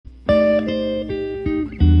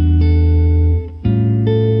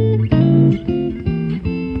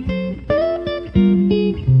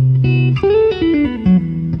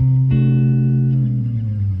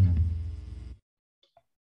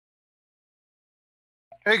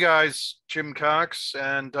Hey guys, Jim Cox,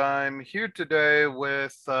 and I'm here today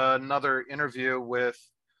with another interview with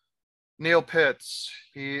Neil Pitts.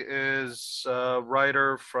 He is a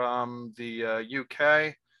writer from the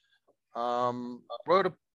UK. Wrote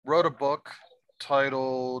a book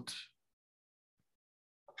titled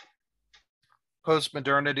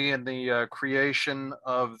Postmodernity and the Creation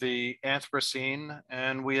of the Anthropocene,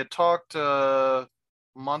 and we had talked a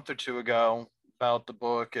month or two ago about the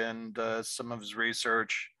book and some of his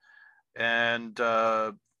research. And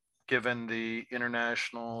given the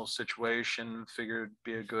international situation, figured it'd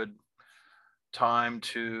be a good time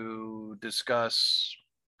to discuss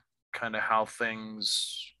kind of how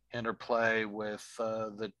things interplay with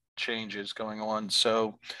the changes going on.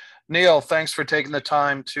 So, Neil, thanks for taking the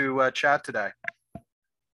time to chat today.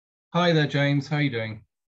 Hi there, James. How are you doing?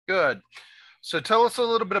 Good. So, tell us a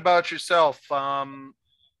little bit about yourself.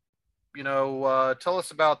 Tell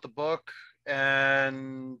us about the book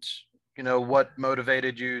and what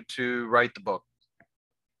motivated you to write the book.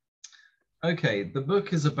 Okay, the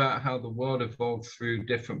book is about how the world evolved through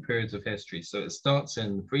different periods of history. So it starts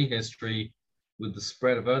in prehistory with the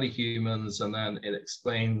spread of early humans, and then it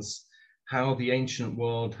explains how the ancient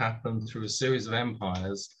world happened through a series of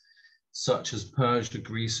empires, such as Persia,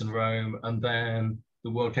 Greece, and Rome. And then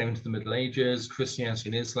the world came into the Middle Ages. Christianity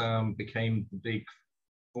and Islam became the big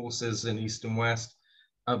forces in East and West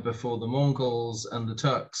before the Mongols and the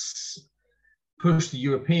Turks pushed the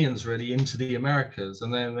Europeans really into the Americas,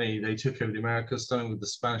 and then they took over the Americas, starting with the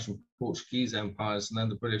Spanish and Portuguese empires, and then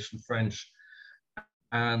the British and French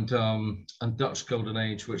and Dutch Golden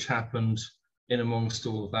Age, which happened in amongst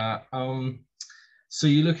all of that. So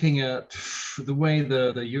you're looking at the way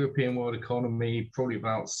the European world economy, probably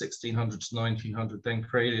about 1600 to 1900, then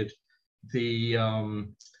created the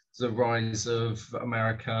rise of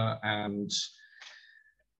America, and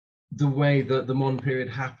the way that the modern period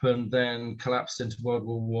happened then collapsed into World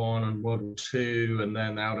War One and World War Two, and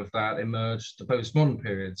then out of that emerged the postmodern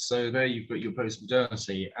period. So there you've got your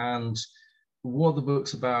postmodernity. And what the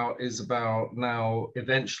book's about is about now,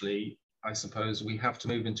 eventually, I suppose, we have to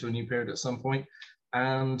move into a new period at some point.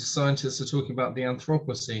 And scientists are talking about the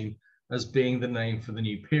Anthropocene as being the name for the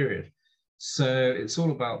new period. So it's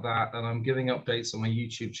all about that. And I'm giving updates on my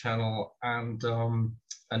YouTube channel and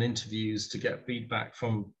interviews to get feedback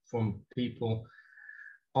from people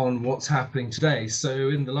on what's happening today. So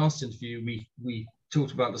in the last interview, we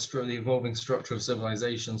talked about the evolving structure of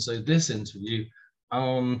civilization. So this interview,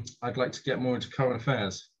 I'd like to get more into current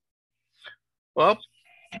affairs. Well,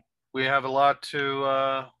 we have a lot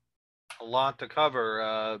to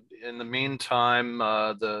cover. In the meantime,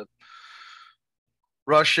 the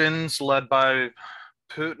Russians, led by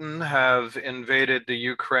Putin, have invaded the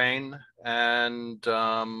Ukraine, and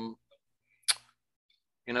the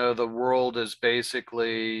world is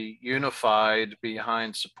basically unified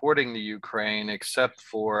behind supporting the Ukraine, except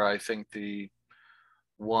for, I think, the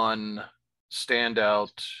one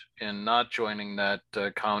standout in not joining that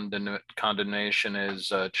condemnation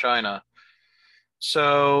is China.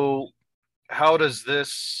 So, how does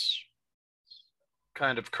this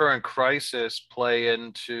kind of current crisis play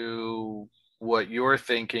into what you're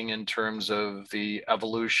thinking in terms of the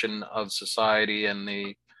evolution of society and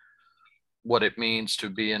the what it means to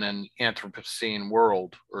be in an Anthropocene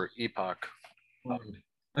world or epoch?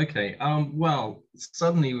 Okay. Well,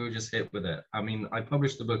 suddenly we were just hit with it. I mean, I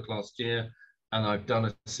published the book last year, and I've done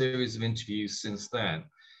a series of interviews since then.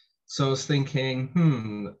 So I was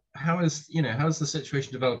thinking, how is the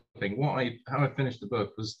situation developing? How I finished the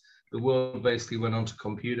book was the world basically went onto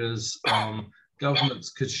computers.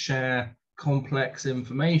 Governments could share complex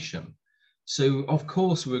information. So of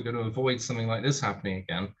course we were going to avoid something like this happening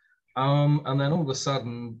again. And then all of a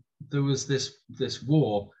sudden there was this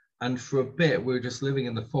war, and for a bit we were just living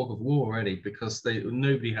in the fog of war already, because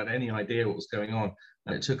nobody had any idea what was going on,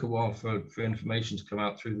 and it took a while for information to come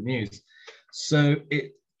out through the news. So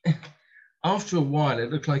it after a while,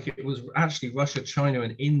 it looked like it was actually Russia, China,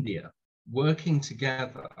 and India working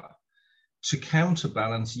together to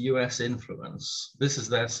counterbalance US influence. This is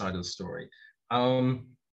their side of the story. Um,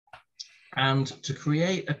 and to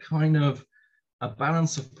create a kind of a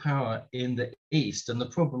balance of power in the East. And the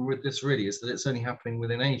problem with this really is that it's only happening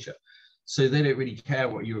within Asia. So they don't really care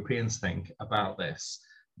what Europeans think about this.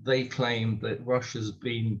 They claim that Russia's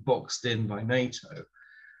been boxed in by NATO.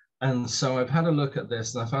 And so I've had a look at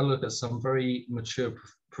this, and I've had a look at some very mature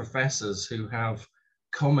professors who have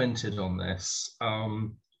commented on this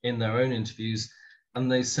in their own interviews.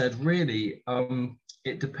 And they said, really,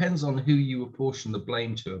 it depends on who you apportion the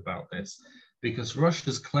blame to about this, because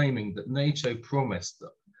Russia's claiming that NATO promised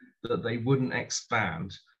that they wouldn't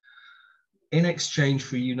expand. in exchange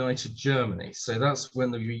for a united Germany. So that's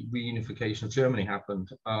when the reunification of Germany happened.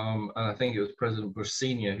 And I think it was President Bush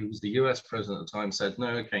Sr., who was the US president at the time, said, no,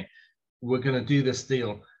 okay, we're going to do this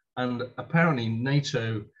deal. And apparently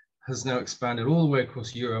NATO has now expanded all the way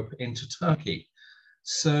across Europe into Turkey.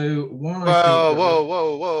 So while I think Whoa, that, whoa,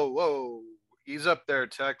 whoa, whoa, whoa. Ease up there,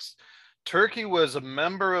 Tex. Turkey was a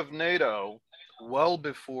member of NATO well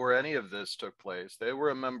before any of this took place. They were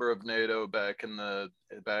a member of NATO back in the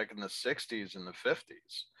 60s and the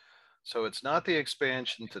 50s. So it's not the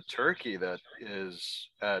expansion to Turkey that is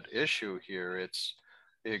at issue here. It's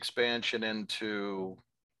the expansion into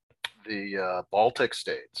the Baltic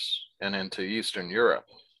states and into Eastern Europe,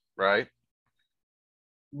 right?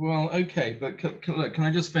 well, okay, but look, can I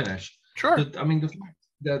just finish? Sure. I mean,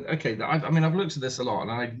 okay, I mean, I've looked at this a lot,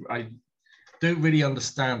 and I don't really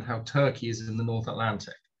understand how Turkey is in the North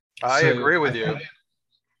Atlantic. I So agree with you.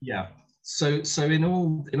 yeah. So in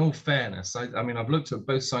all fairness, I mean, I've looked at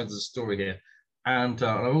both sides of the story here, and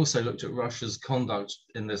I've also looked at Russia's conduct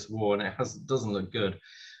in this war, and doesn't look good.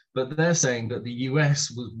 But they're saying that the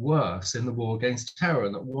US was worse in the war against terror,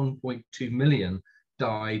 and that 1.2 million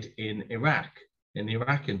died in Iraq, in the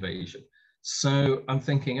Iraq invasion. So I'm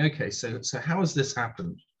thinking, okay, so how has this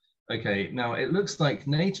happened? Okay, now it looks like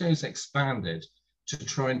NATO's expanded to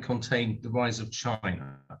try and contain the rise of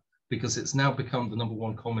China because it's now become the number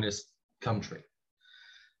one communist country.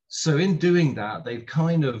 So in doing that, they've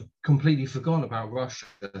kind of completely forgotten about Russia,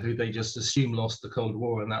 who they just assume lost the Cold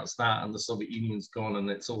War, and that's that, and the Soviet Union's gone and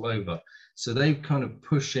it's all over. So they've kind of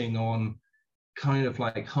pushing on kind of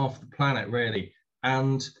like half the planet, really.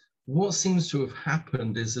 And what seems to have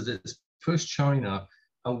happened is that it's pushed China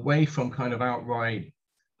away from kind of outright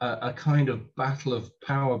a kind of battle of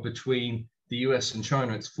power between the US and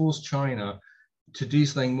China. It's forced China to do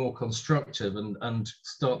something more constructive and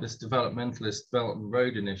start this developmentalist Belt and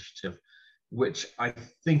Road Initiative, which I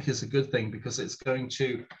think is a good thing because it's going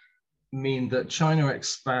to mean that China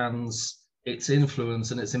expands its influence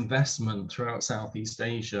and its investment throughout Southeast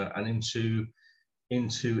Asia and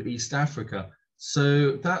into East Africa.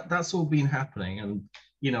 So that's all been happening,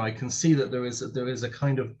 and I can see that there is a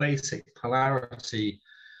kind of basic polarity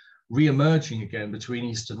re-emerging again between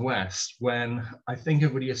East and West when I think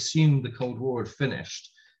everybody assumed the Cold War had finished.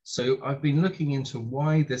 So I've been looking into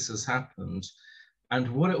why this has happened, and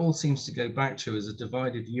what it all seems to go back to is a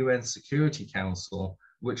divided UN Security Council,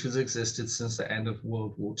 which has existed since the end of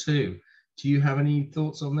World War II. Do you have any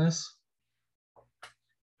thoughts on this?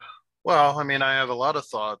 Well, I mean, I have a lot of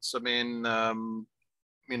thoughts. I mean,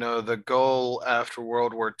 the goal after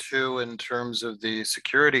World War II in terms of the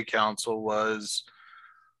Security Council was,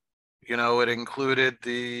 it included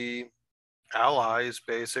the allies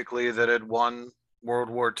basically that had won World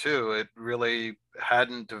War II. It really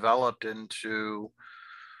hadn't developed into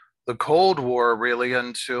the Cold War really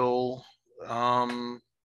until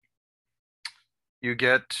you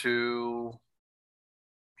get to,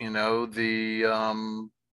 the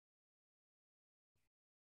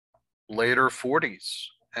later 40s.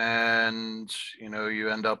 And, you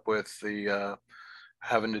end up with the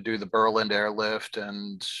having to do the Berlin airlift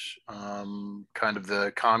and kind of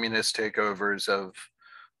the communist takeovers of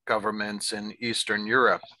governments in Eastern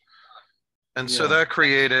Europe. And so Yeah. that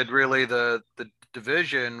created really the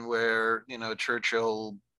division where,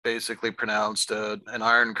 Churchill basically pronounced an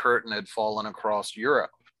iron curtain had fallen across Europe.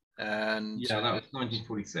 And Yeah, that was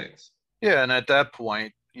 1946. yeah, and at that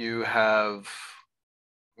point, you have,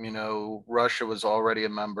 Russia was already a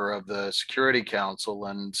member of the Security Council.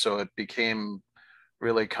 And so it became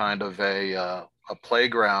really kind of a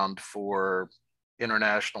playground for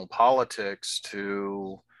international politics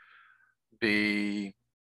to be,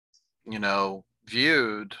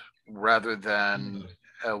 viewed rather than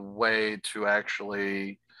a way to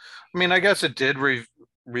actually. I mean, I guess it did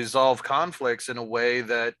resolve conflicts in a way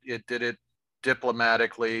that it did it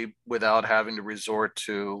diplomatically without having to resort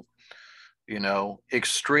to,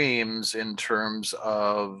 extremes in terms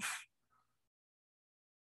of,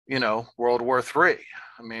 World War III.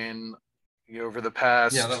 I mean, over the Yeah,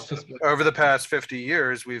 past that's just over the past 50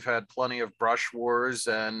 years, we've had plenty of brush wars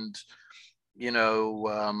and, you know,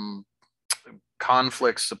 um,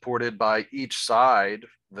 conflicts supported by each side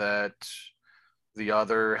that the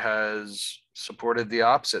other has supported the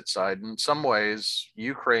opposite side. In some ways,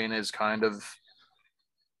 Ukraine is kind of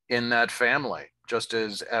in that family, just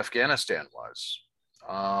as Afghanistan was.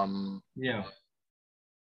 yeah.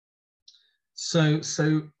 So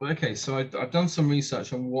okay. So I've done some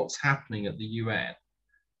research on what's happening at the UN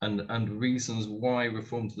and reasons why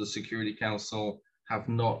reform to the Security Council have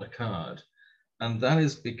not occurred, and that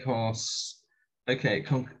is because Okay,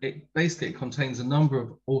 it basically contains a number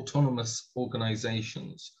of autonomous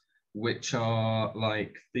organizations, which are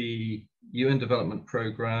like the UN Development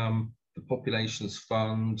Programme, the Populations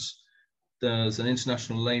Fund, there's an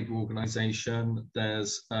International Labour Organization,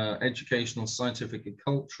 there's Educational, Scientific, and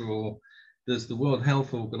Cultural, there's the World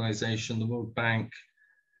Health Organization, the World Bank,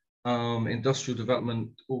 Industrial Development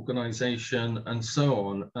Organization, and so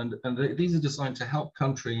on. And these are designed to help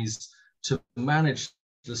countries to manage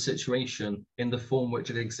the situation in the form which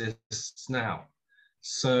it exists now.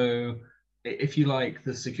 So, if you like,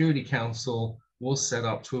 the Security Council was set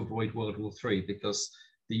up to avoid World War III because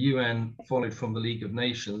the UN followed from the League of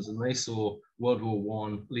Nations and they saw World War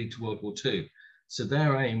One lead to World War II. So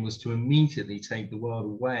their aim was to immediately take the world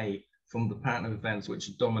away from the pattern of events which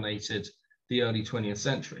had dominated the early 20th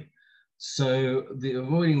century. So the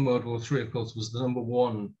avoiding World War III, of course, was the number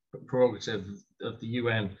one prerogative of the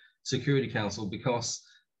UN Security Council because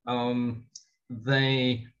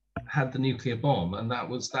they had the nuclear bomb, and that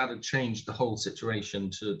had changed the whole situation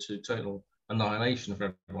to total annihilation of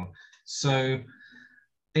everyone. So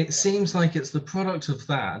it seems like it's the product of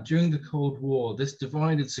that. During the Cold War, this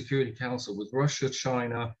divided Security Council with Russia,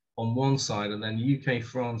 China on one side, and then UK,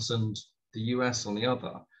 France, and the US on the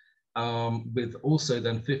other, with also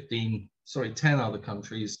then 10 other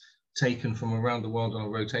countries taken from around the world on a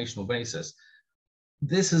rotational basis.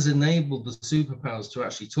 This has enabled the superpowers to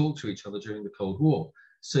actually talk to each other during the Cold War.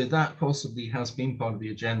 So that possibly has been part of the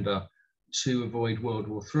agenda to avoid World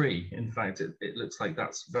War III. In fact, it looks like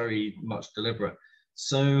that's very much deliberate.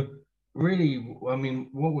 So really, I mean,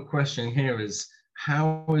 what we're questioning here is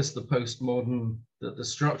how is the postmodern, the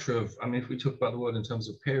structure of, I mean, if we talk about the world in terms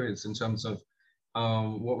of periods, in terms of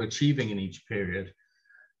what we're achieving in each period,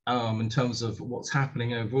 in terms of what's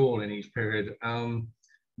happening overall in each period,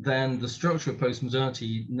 then the structure of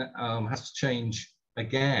postmodernity has to change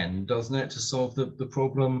again, doesn't it, to solve the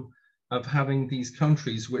problem of having these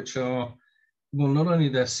countries which are, well, not only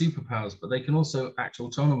they're superpowers, but they can also act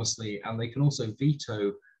autonomously and they can also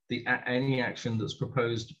veto any action that's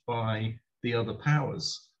proposed by the other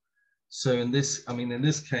powers. So in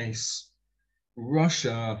this case,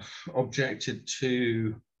 Russia objected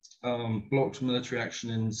to blocked military action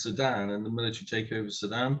in Sudan and the military takeover of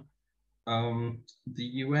Sudan. The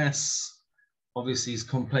US obviously is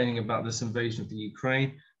complaining about this invasion of the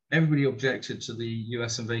Ukraine. Everybody objected to the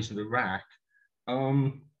US invasion of Iraq.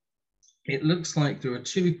 It looks like there are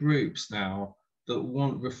two groups now that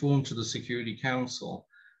want reform to the Security Council.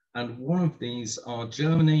 And one of these are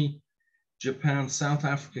Germany, Japan, South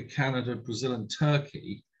Africa, Canada, Brazil, and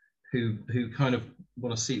Turkey, who kind of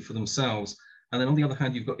want a seat for themselves. And then on the other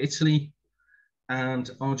hand, you've got Italy and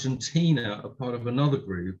Argentina, a part of another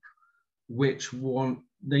group, which want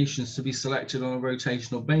nations to be selected on a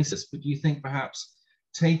rotational basis. But do you think perhaps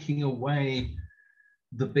taking away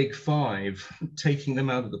the big five, taking them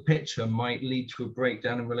out of the picture, might lead to a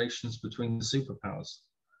breakdown in relations between the superpowers?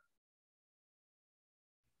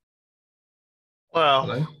 Well,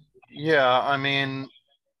 Hello? yeah, I mean,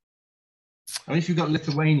 I mean, if you've got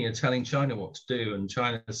Lithuania telling China what to do and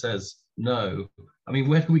China says no, I mean,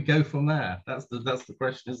 where do we go from there? That's the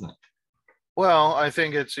question, isn't it? well, I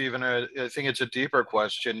think it's a deeper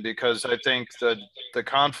question because I think that the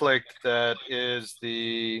conflict that is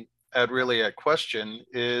really at question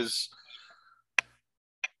is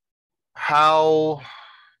how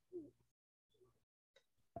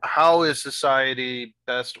how is society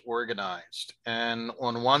best organized? And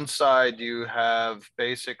on one side, you have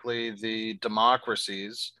basically the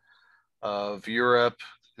democracies of Europe,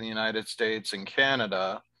 the United States, and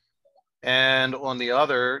Canada. And on the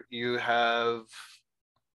other, you have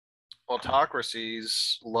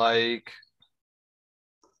autocracies like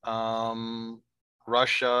um,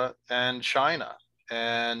 Russia and China.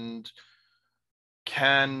 And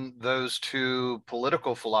can those two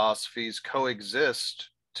political philosophies coexist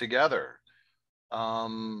together in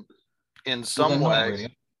Well, they're some not way?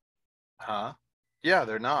 really. Huh? Yeah,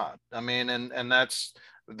 they're not. I mean, and that's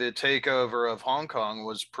the takeover of Hong Kong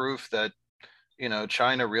was proof that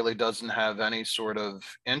China really doesn't have any sort of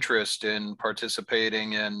interest in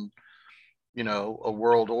participating in a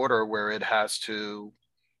world order where it has to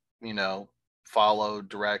you know follow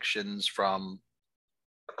directions from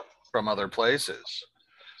other places.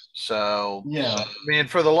 So Yeah. I mean,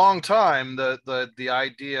 for the long time, the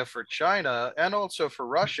idea for China and also for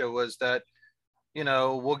Russia was that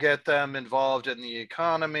we'll get them involved in the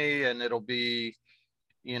economy, and it'll be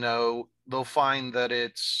they'll find that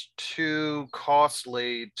it's too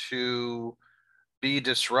costly to be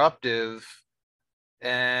disruptive,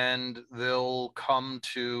 and they'll come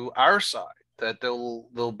to our side. that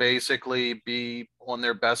they'll basically be on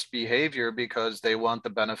their best behavior because they want the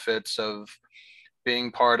benefits of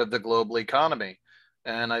being part of the global economy.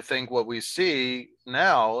 And I think what we see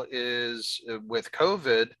now is with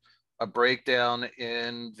COVID, a breakdown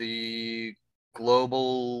in the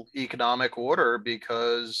global economic order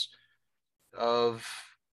because of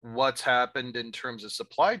what's happened in terms of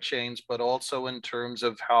supply chains, but also in terms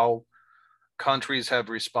of how countries have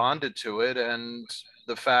responded to it, and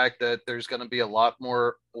the fact that there's going to be a lot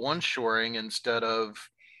more onshoring instead of,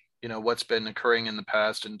 what's been occurring in the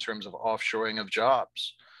past in terms of offshoring of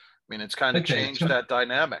jobs. I mean, it's kind of Okay, changed that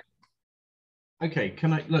dynamic. okay,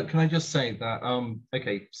 can I just say that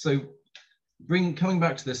okay, so coming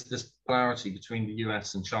back to this polarity between the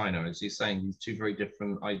US and China, as you're saying, these two very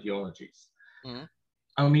different ideologies. Mm-hmm.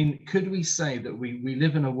 I mean, could we say that we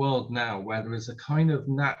live in a world now where there is a kind of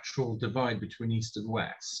natural divide between East and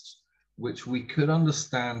West, which we could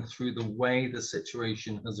understand through the way the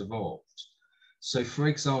situation has evolved? So, for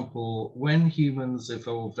example, when humans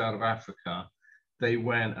evolved out of Africa, they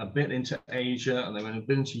went a bit into Asia and they went a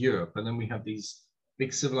bit into Europe. And then we have these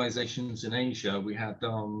big civilizations in Asia. We had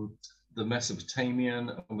the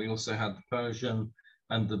Mesopotamian, and we also had the Persian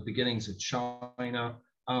and the beginnings of China.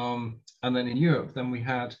 And then in Europe, then we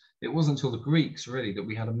had, it wasn't until the Greeks really that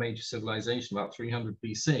we had a major civilization about 300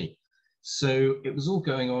 BC. So it was all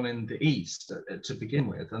going on in the East to begin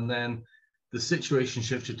with. And then the situation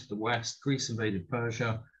shifted to the West. Greece invaded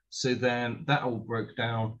Persia. So then that all broke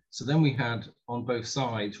down. So then we had on both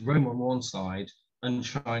sides, Rome on one side and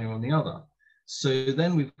China on the other. So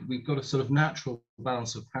then we've got a sort of natural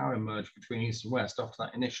balance of power emerge between East and West after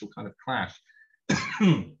that initial kind of clash.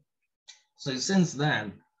 So since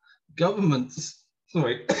then, governments,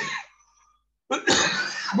 sorry.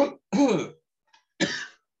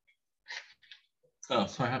 Oh,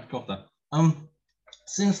 sorry, I had to cough there.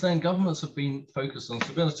 Since then, governments have been focused on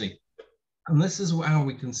stability. And this is how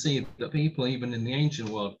we can see that people, even in the ancient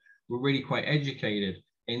world, were really quite educated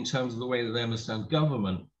in terms of the way that they understand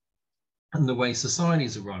government and the way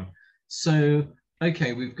societies are run. So,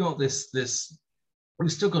 okay, we've got we've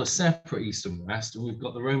still got a separate East and West, and we've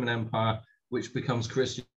got the Roman Empire, which becomes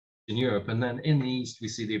Christian in Europe. And then in the East, we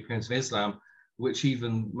see the appearance of Islam, which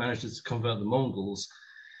even manages to convert the Mongols.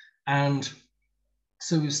 And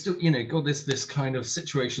so we've still, got this kind of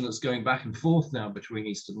situation that's going back and forth now between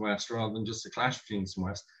East and West, rather than just a clash between East and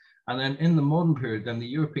West. And then in the modern period, then the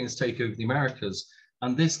Europeans take over the Americas,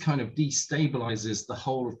 and this kind of destabilizes the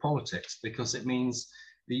whole of politics, because it means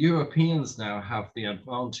the Europeans now have the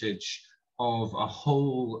advantage of a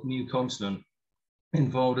whole new continent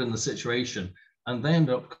involved in the situation, and they end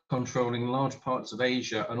up controlling large parts of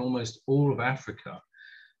Asia and almost all of Africa.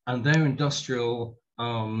 And their industrial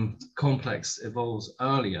complex evolves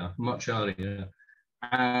earlier, much earlier,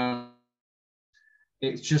 and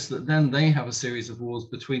it's just that then they have a series of wars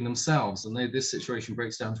between themselves, and this situation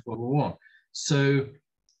breaks down to World War One. So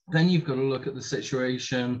then you've got to look at the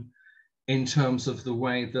situation in terms of the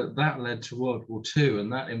way that that led to World War II,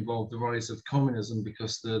 and that involved the rise of communism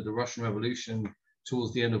because the Russian Revolution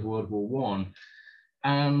towards the end of World War One.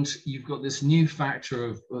 And you've got this new factor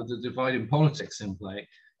of the divide in politics in play.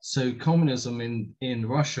 So communism in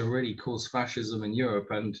Russia really caused fascism in Europe,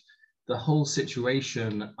 and the whole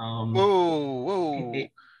situation. Whoa.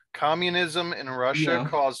 Communism in Russia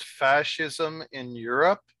caused fascism in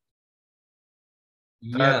Europe?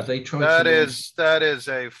 Yeah, they tried that to. That is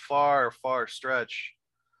a far stretch.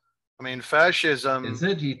 I mean, fascism. Is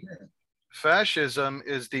it? Fascism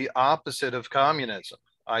is the opposite of communism,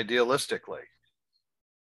 idealistically.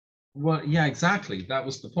 Well, yeah, exactly. That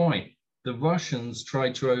was the point. The Russians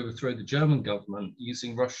tried to overthrow the German government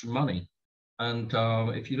using Russian money. And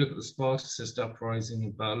if you look at the Spartacist uprising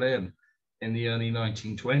in Berlin in the early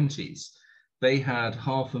 1920s, they had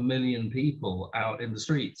 500,000 people out in the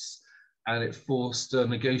streets, and it forced a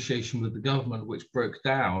negotiation with the government, which broke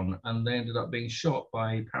down, and they ended up being shot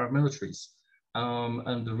by paramilitaries.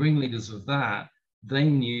 And the ringleaders of that, they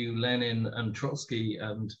knew Lenin and Trotsky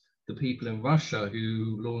and the people in Russia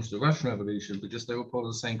who launched the Russian Revolution, because they were part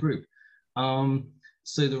of the same group.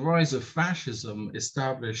 So the rise of fascism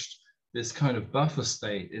established this kind of buffer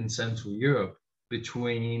state in Central Europe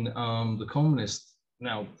between the communist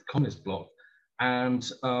bloc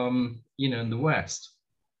and in the West.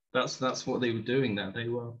 That's what they were doing there.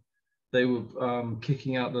 They were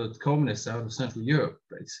kicking out the communists out of Central Europe,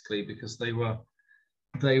 basically, because they were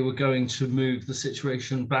going to move the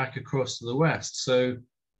situation back across to the West. So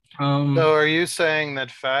are you saying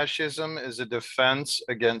that fascism is a defense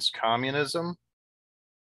against communism?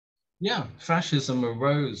 Yeah, fascism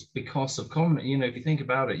arose because of communism. If you think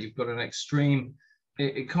about it, you've got an extreme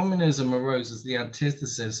communism arose as the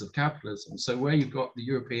antithesis of capitalism. So where you've got the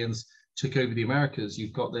Europeans took over the Americas,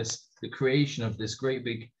 you've got the creation of this great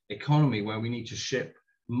big economy where we need to ship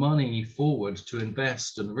money forward to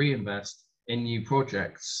invest and reinvest in new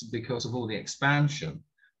projects because of all the expansion.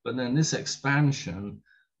 But then this expansion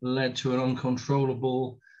led to an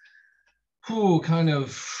uncontrollable kind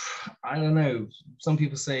of, I don't know, some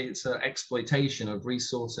people say it's an exploitation of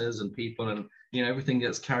resources and people, and everything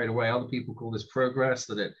gets carried away. Other people call this progress,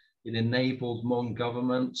 that it enabled modern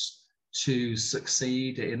governments to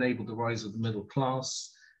succeed. It enabled the rise of the middle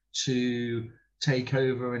class to take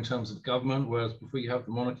over in terms of government, whereas before you have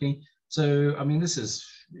the monarchy. So I mean, this is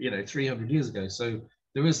 300 years ago. So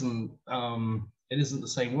there isn't it isn't the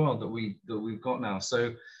same world that we've got now.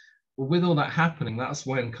 So with all that happening, that's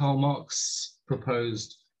when Karl Marx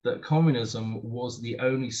proposed that communism was the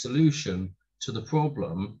only solution to the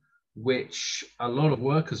problem, which a lot of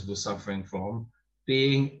workers were suffering from,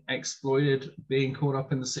 being exploited, being caught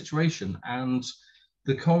up in the situation. And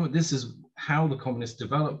this is how the communists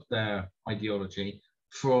developed their ideology,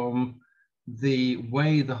 from the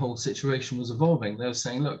way the whole situation was evolving. They were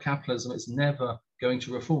saying, look, capitalism is never going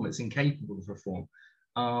to reform. It's incapable of reform.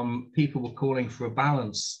 People were calling for a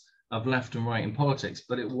balance of left and right in politics,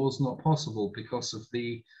 but it was not possible because of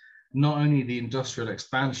not only the industrial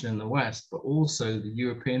expansion in the West, but also the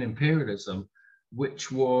European imperialism,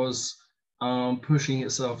 which was pushing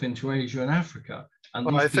itself into Asia and Africa. And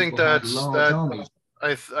Well, these I think people had that's large that. armies.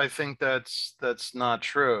 I think that's not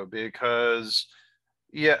true, because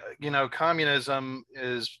communism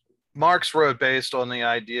is, Marx wrote based on the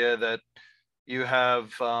idea that you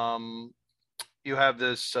have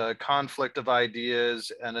this conflict of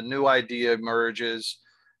ideas, and a new idea emerges,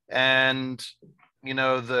 and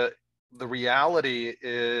the reality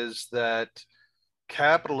is that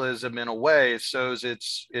capitalism, in a way, sows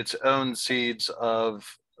its own seeds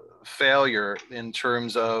of failure in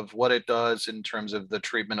terms of what it does, in terms of the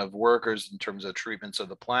treatment of workers, in terms of treatments of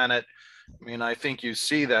the planet. I mean, I think you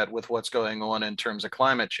see that with what's going on in terms of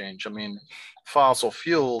climate change. I mean, fossil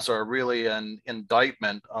fuels are really an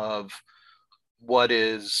indictment of what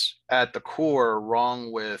is at the core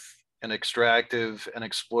wrong with an extractive and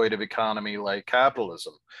exploitive economy like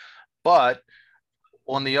capitalism. But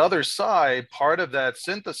on the other side, part of that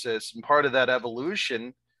synthesis and part of that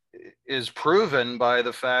evolution is proven by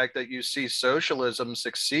the fact that you see socialism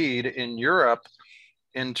succeed in Europe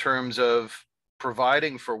in terms of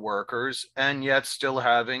providing for workers, and yet still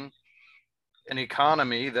having an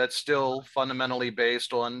economy that's still fundamentally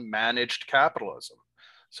based on managed capitalism.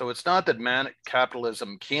 So it's not that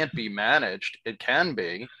capitalism can't be managed, it can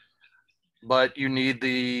be, but you need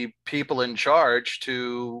the people in charge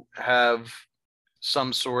to have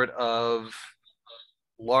some sort of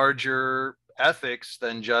larger ethics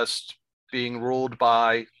than just being ruled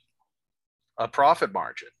by a profit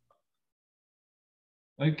margin.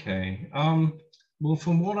 Okay. Well,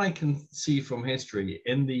 from what I can see from history,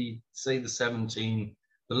 in the late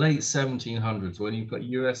 1700s, when you've got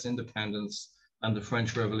US independence and the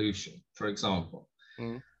French Revolution, for example,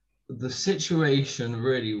 the situation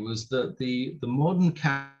really was that the modern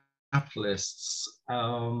capitalists,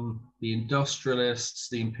 the industrialists,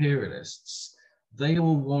 the imperialists, they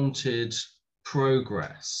all wanted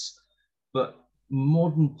progress, but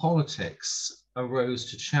modern politics arose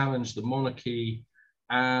to challenge the monarchy,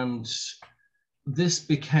 and this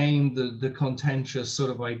became the contentious sort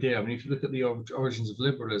of idea. I mean, if you look at the origins of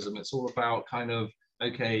liberalism, it's all about kind of,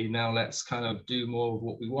 okay, now let's kind of do more of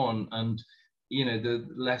what we want, and the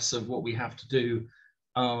less of what we have to do,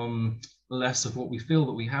 less of what we feel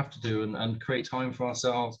that we have to do, and create time for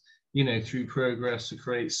ourselves, through progress, to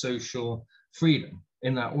create social freedom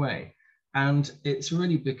in that way. And it's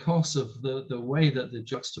really because of the way that the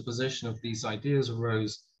juxtaposition of these ideas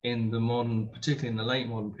arose in the modern, particularly in the late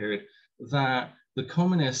modern period, that the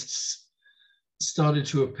communists started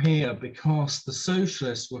to appear because the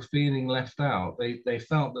socialists were feeling left out. They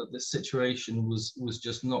felt that this situation was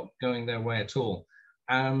just not going their way at all,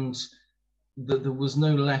 and that there was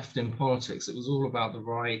no left in politics. It was all about the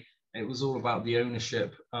right. It was all about the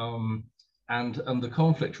ownership, and the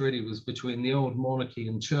conflict really was between the old monarchy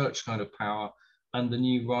and church kind of power, and the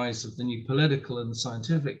new rise of the new political and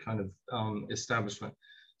scientific kind of establishment.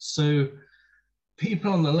 So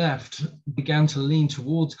people on the left began to lean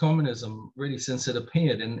towards communism really since it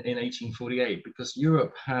appeared in 1848, because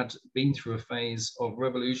Europe had been through a phase of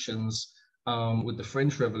revolutions, with the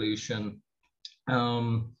French Revolution,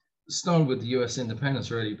 started with the US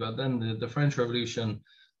independence really, but then the French Revolution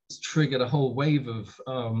triggered a whole wave of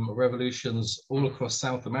revolutions all across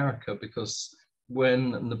South America, because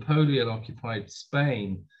when Napoleon occupied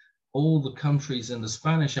Spain, all the countries in the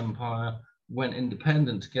Spanish Empire went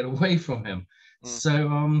independent to get away from him. Mm.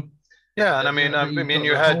 So Yeah, and I you've mean, got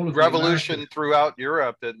you the had whole of the revolution Americas. throughout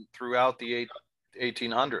Europe and throughout the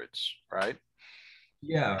 1800s, right?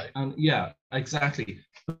 Yeah, and yeah, exactly.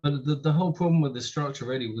 But the whole problem with the structure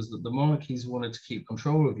really was that the monarchies wanted to keep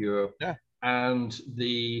control of Europe, Yeah. and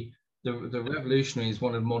the revolutionaries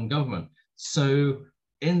wanted modern government. So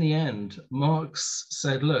in the end, Marx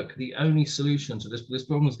said, look, the only solution to this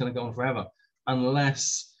problem is going to go on forever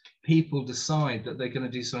unless people decide that they're going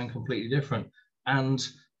to do something completely different. And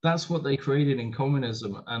that's what they created in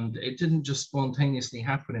communism. And it didn't just spontaneously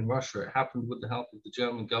happen in Russia. It happened with the help of the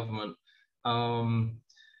German government, um,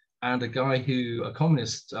 and a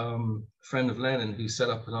communist friend of Lenin, who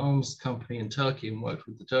set up an arms company in Turkey and worked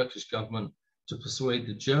with the Turkish government to persuade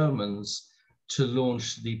the Germans to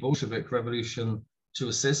launch the Bolshevik Revolution, to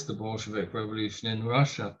assist the Bolshevik Revolution in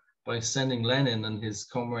Russia by sending Lenin and his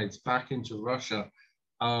comrades back into Russia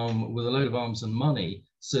with a load of arms and money,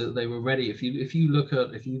 so that they were ready. If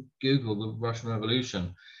you Google the Russian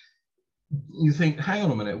Revolution, you think, hang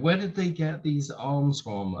on a minute, where did they get these arms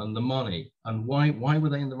from and the money, and why were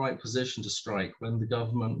they in the right position to strike when the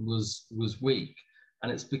government was weak?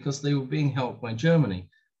 And it's because they were being helped by Germany,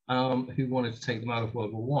 who wanted to take them out of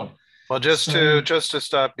World War One. Well, So just to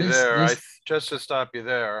stop you this there, this just to stop you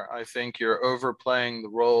there, I think you're overplaying the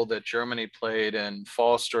role that Germany played in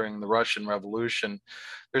fostering the Russian Revolution.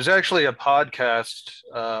 There's actually a podcast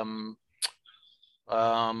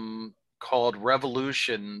called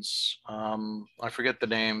Revolutions. I forget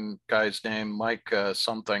the guy's name, Mike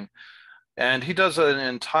something, and he does an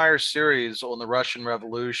entire series on the Russian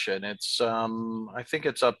Revolution. It's I think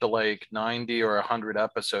it's up to like 90 or 100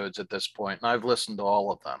 episodes at this point, and I've listened to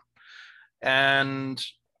all of them. And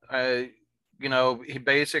I, he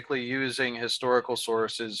basically using historical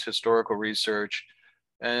sources, historical research,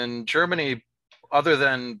 and Germany, other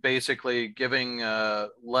than basically giving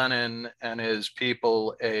Lenin and his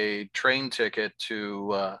people a train ticket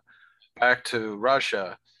to back to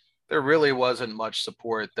Russia, there really wasn't much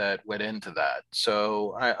support that went into that.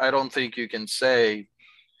 So I don't think you can say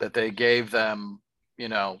that they gave them, you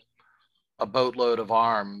know, a boatload of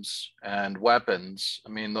arms and weapons. I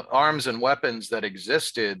mean, the arms and weapons that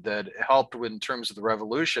existed that helped in terms of the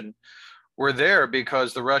revolution were there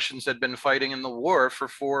because the Russians had been fighting in the war for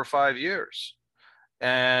 4 or 5 years.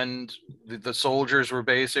 And the soldiers were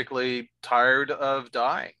basically tired of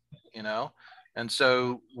dying, you know? And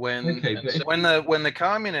so okay, but if when the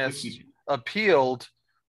communists you, appealed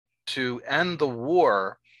to end the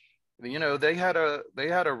war, they had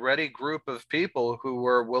a ready group of people who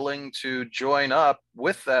were willing to join up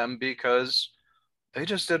with them because they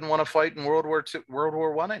just didn't want to fight in World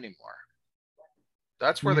War One anymore.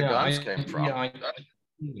 That's where the yeah, guns came from.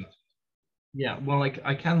 yeah, well,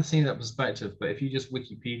 I can see that perspective, but if you just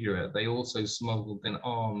Wikipedia it, they also smuggled in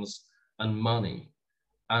arms and money.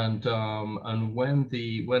 And when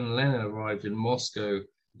Lenin arrived in Moscow,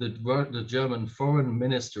 the German foreign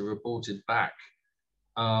minister reported back.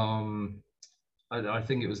 Um, I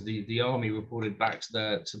think it was the army reported back to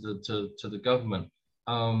the government,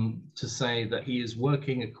 to say that he is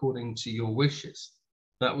working according to your wishes.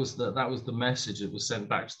 That was the message that was sent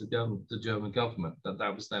back to the German government,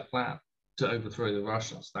 that was their plan to overthrow the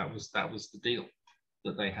Russians. That was the deal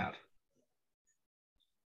that they had,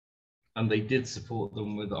 and they did support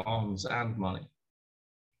them with arms and money,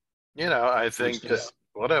 I which think that is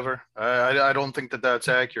whatever. I don't think that that's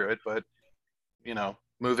accurate, but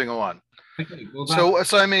moving on. okay. Well, that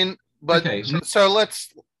So I mean, but okay. so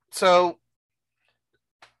let's so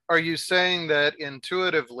are you saying that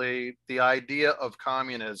intuitively the idea of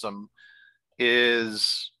communism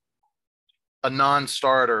is a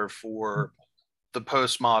non-starter for the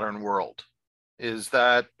postmodern world? Is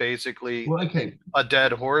that basically Well, okay. a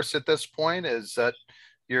dead horse at this point? Is that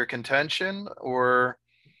your contention, or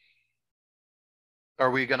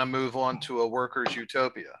are we going to move on to a workers'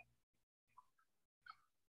 utopia?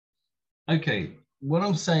 Okay, what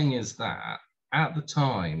I'm saying is that at the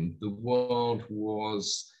time, the world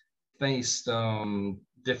was faced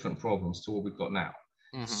different problems to what we've got now.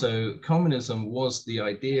 Mm-hmm. So communism was the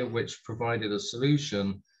idea which provided a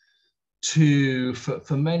solution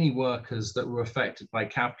for many workers that were affected by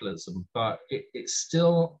capitalism, but it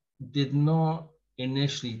still did not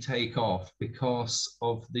initially take off because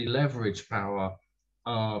of the leverage power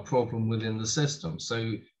problem within the system.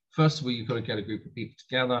 So first of all, you've got to get a group of people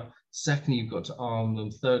together. Secondly, you've got to arm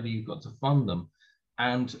them. Thirdly, you've got to fund them.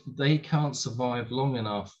 And they can't survive long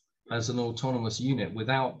enough as an autonomous unit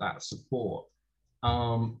without that support,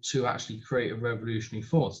 to actually create a revolutionary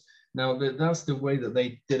force. Now, that's the way that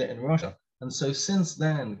they did it in Russia. And so since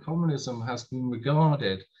then, communism has been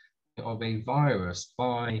regarded of a virus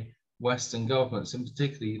by Western governments, in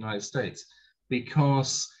particular the United States,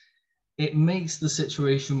 because it makes the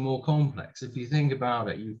situation more complex. If you think about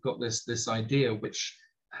it, you've got this idea which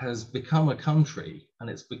has become a country, and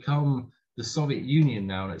it's become the Soviet Union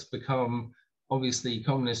now, and it's become obviously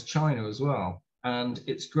communist China as well. And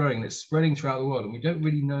it's growing, it's spreading throughout the world, and we don't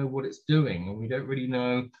really know what it's doing, and we don't really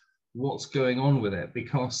know what's going on with it,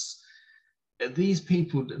 because these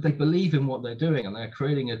people, they believe in what they're doing, and they're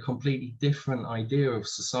creating a completely different idea of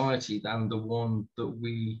society than the one that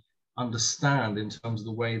we understand in terms of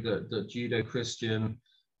the way that Judeo-Christian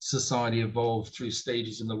society evolved through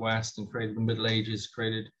stages in the West and created the Middle Ages,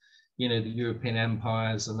 created, you know, the European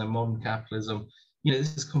empires and then modern capitalism. You know,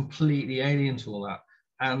 this is completely alien to all that.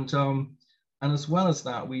 And as well as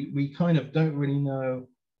that, we kind of don't really know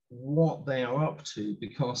what they are up to,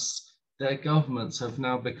 because their governments have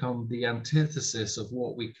now become the antithesis of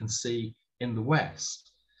what we can see in the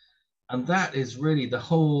West. And that is really the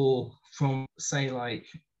whole, from say like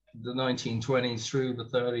the 1920s through the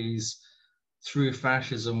 30s, through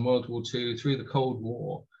fascism, World War II, through the Cold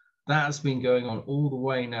War. That's been going on all the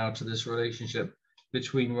way now to this relationship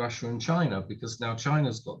between Russia and China, because now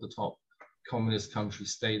China's got the top communist country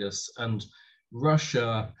status, and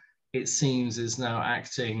Russia, it seems, is now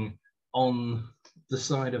acting on the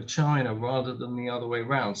side of China rather than the other way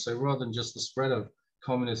around. So rather than just the spread of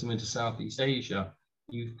communism into Southeast Asia,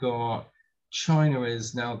 you've got China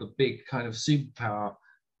is now the big kind of superpower,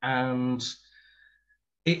 and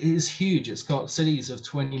it is huge. It's got cities of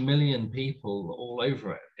 20 million people all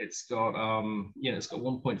over it. It's got you know, it's got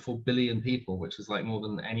 1.4 billion people, which is like more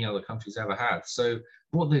than any other country's ever had. So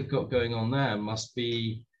what they've got going on there must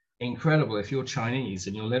be incredible. If you're Chinese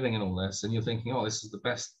and you're living in all this and you're thinking, oh, this is the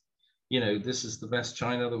best, you know, this is the best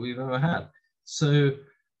China that we've ever had. So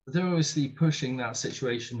they're obviously pushing that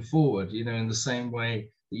situation forward, you know, in the same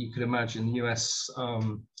way that you could imagine US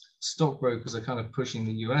stockbrokers are kind of pushing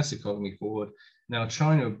the US economy forward. Now,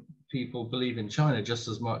 China, people believe in China just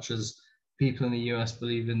as much as people in the US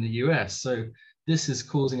believe in the US. So this is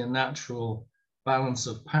causing a natural balance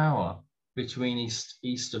of power between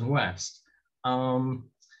East and West.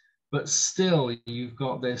 But still, you've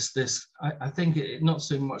got this, I think not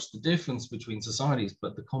so much the difference between societies,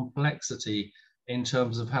 but the complexity in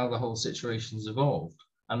terms of how the whole situation's evolved.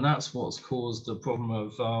 And that's what's caused the problem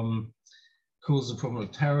of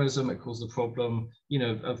terrorism. It caused the problem, you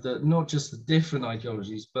know, of the not just the different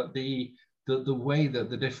ideologies, but the way that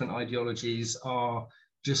the different ideologies are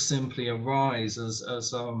just simply arise as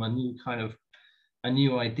a new kind of a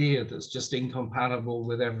new idea that's just incompatible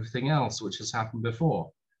with everything else which has happened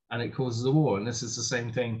before, and it causes a war. And this is the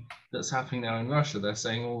same thing that's happening now in Russia. They're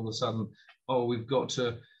saying all of a sudden, oh, we've got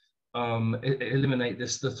to eliminate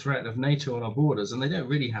the threat of NATO on our borders, and they don't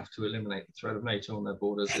really have to eliminate the threat of NATO on their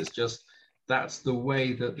borders. It's just that's the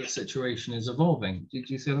way that the situation is evolving. Do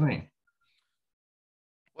you see what I mean?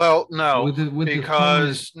 Well, no, With the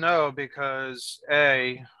communist. because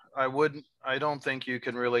I don't think you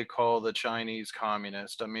can really call the Chinese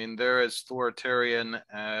communist. I mean, they're as authoritarian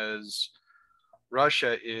as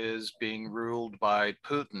Russia is being ruled by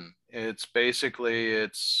Putin. It's basically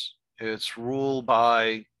it's ruled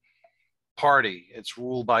by party. It's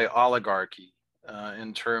ruled by oligarchy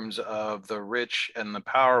in terms of the rich and the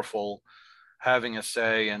powerful having a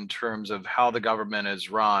say in terms of how the government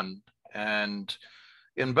is run. And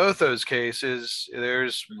in both those cases,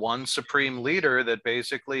 there's one supreme leader that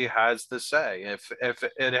basically has the say. If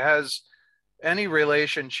it has any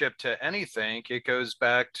relationship to anything, it goes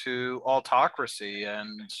back to autocracy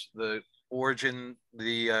and the origin,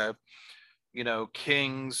 the you know,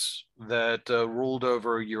 kings that ruled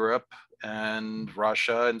over Europe and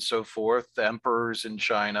Russia and so forth, the emperors in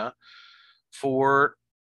China for,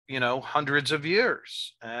 you know, hundreds of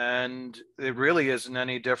years. And it really isn't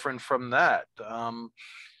any different from that.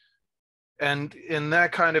 And in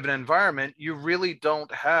that kind of an environment, you really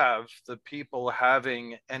don't have the people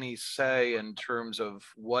having any say in terms of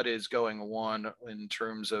what is going on in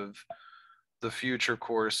terms of the future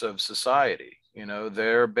course of society. You know,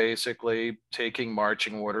 they're basically taking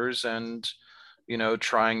marching orders and, you know,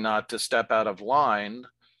 trying not to step out of line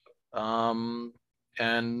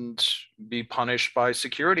and be punished by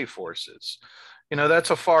security forces. You know, that's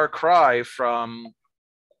a far cry from,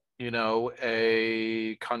 you know,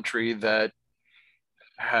 a country that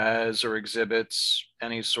has or exhibits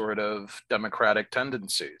any sort of democratic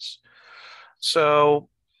tendencies. So,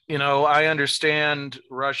 you know, I understand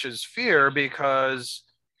Russia's fear because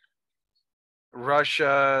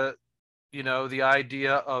Russia, you know, the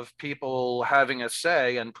idea of people having a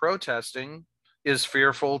say and protesting is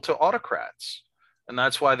fearful to autocrats. And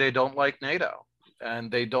that's why they don't like NATO.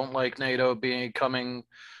 And they don't like NATO becoming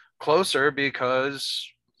closer because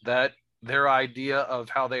that their idea of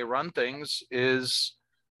how they run things is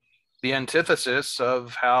the antithesis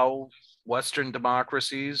of how Western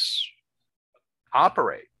democracies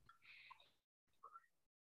operate.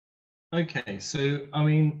 Okay, so I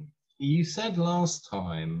mean, you said last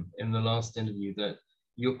time in the last interview that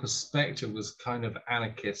your perspective was kind of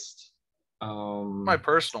anarchist, My um,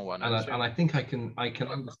 personal one and is, yeah. I think I can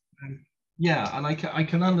understand. Yeah, and I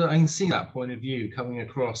can see that point of view coming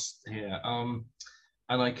across here.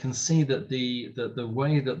 And I can see that the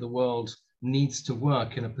way that the world needs to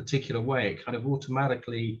work in a particular way, it kind of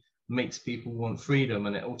automatically makes people want freedom,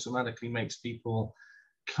 and it automatically makes people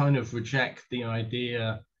kind of reject the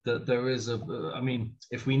idea that there is a, I mean,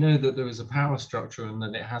 if we know that there is a power structure and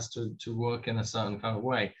that it has to work in a certain kind of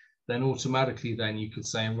way, then automatically then you could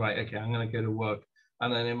say, right, okay, I'm going to go to work,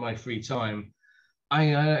 and then in my free time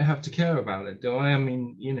I don't have to care about it, do I? I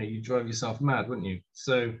mean, you know, you drive yourself mad, wouldn't you?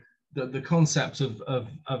 So the concept of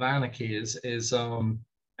anarchy is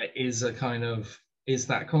a kind of is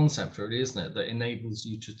that concept really, isn't it? That enables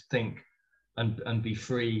you to think and be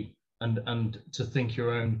free and to think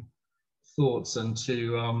your own thoughts and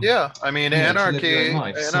to Yeah, I mean, you know, to live your own anarchy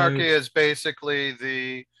life. So anarchy is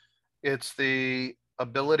basically it's the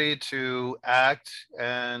ability to act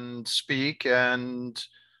and speak and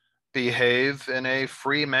behave in a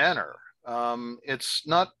free manner. It's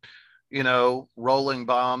not, rolling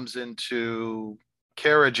bombs into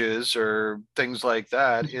carriages or things like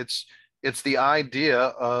that. It's the idea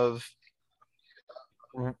of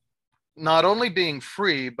not only being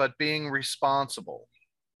free but being responsible.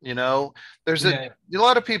 You know, there's yeah, a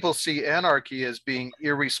lot of people see anarchy as being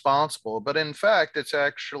irresponsible, but in fact,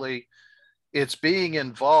 it's being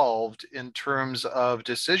involved in terms of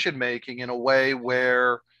decision making in a way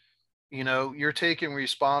where you're taking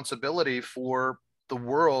responsibility for the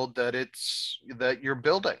world that you're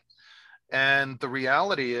building. And the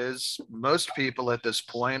reality is most people at this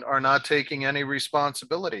point are not taking any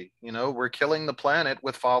responsibility. We're killing the planet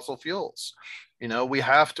with fossil fuels. We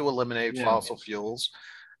have to eliminate yeah, fossil fuels.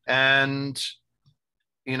 And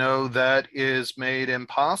that is made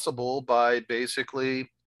impossible by basically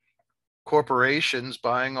corporations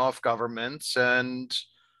buying off governments and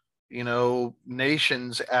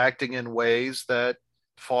nations acting in ways that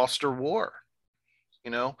foster war.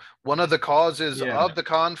 One of the causes yeah, of the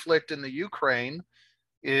conflict in the Ukraine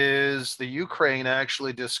is the Ukraine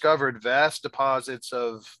actually discovered vast deposits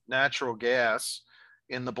of natural gas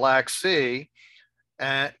in the Black Sea.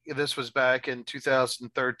 And this was back in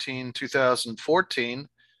 2013, 2014.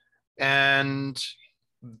 And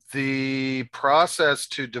the process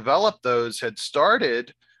to develop those had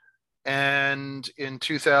started. And in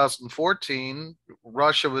 2014,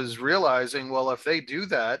 Russia was realizing, well, if they do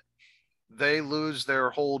that, they lose their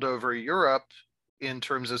hold over Europe in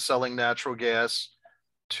terms of selling natural gas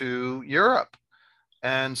to Europe.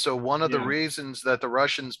 And so one of the yeah. reasons that the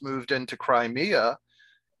Russians moved into Crimea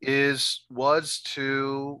was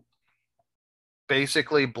to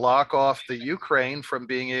basically block off the Ukraine from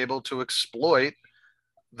being able to exploit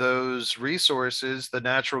those resources, the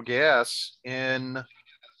natural gas in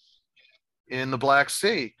the Black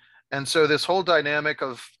Sea. And so this whole dynamic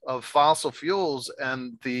of fossil fuels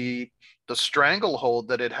and the stranglehold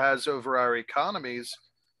that it has over our economies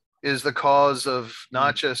is the cause of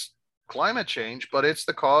not Mm. just climate change, but it's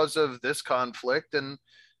the cause of this conflict, and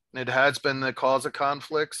it has been the cause of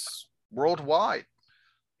conflicts worldwide.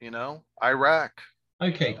 Iraq.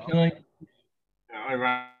 Okay, can I?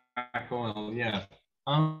 Iraq oil, yeah.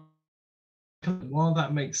 Um, while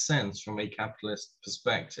that makes sense from a capitalist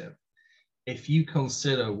perspective, if you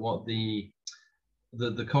consider what the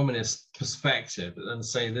communist perspective and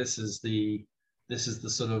say this is the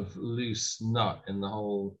sort of loose nut in the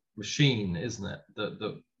whole machine, isn't it?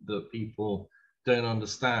 That people don't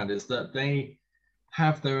understand is that they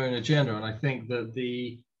have their own agenda, and I think that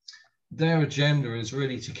their agenda is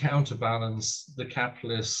really to counterbalance the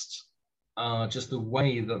capitalist, just the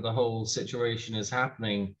way that the whole situation is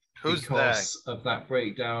happening Who's they? because of that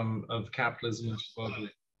breakdown of capitalism.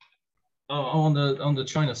 On the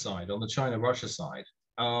China side, on the China Russia side,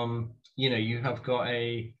 you know, you have got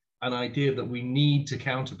an idea that we need to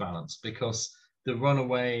counterbalance because the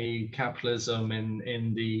runaway capitalism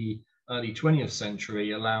in the early 20th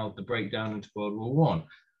century allowed the breakdown into World War One,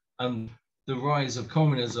 and the rise of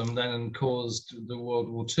communism then caused the World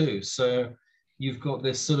War Two. So you've got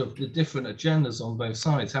this sort of the different agendas on both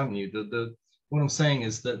sides, haven't you? The what I'm saying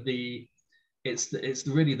is that it's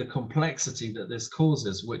really the complexity that this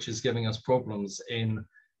causes, which is giving us problems in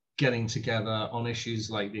getting together on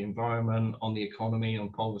issues like the environment, on the economy, on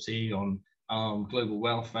poverty, on global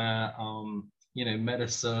welfare,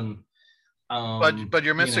 medicine, But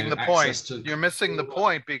you're missing the point. access to. You're missing the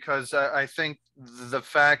point because I think the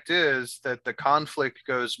fact is that the conflict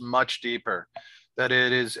goes much deeper, that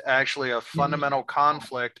it is actually a Yeah, fundamental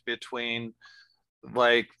conflict between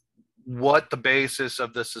like what the basis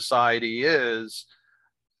of the society is,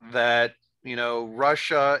 that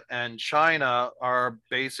Russia and China are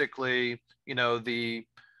basically, the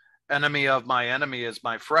enemy of my enemy is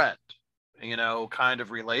my friend, kind of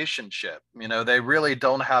relationship. They really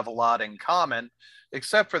don't have a lot in common,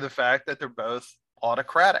 except for the fact that they're both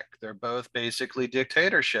autocratic. They're both basically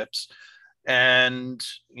dictatorships. And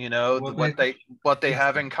well, what they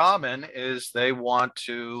have in common is they want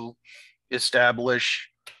to establish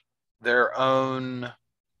their own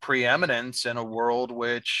preeminence in a world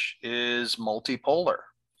which is multipolar.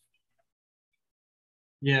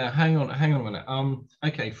 yeah, hang on a minute.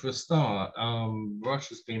 Okay, for a start,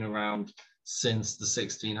 Russia's been around since the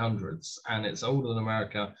 1600s, and it's older than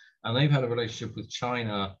America, and they've had a relationship with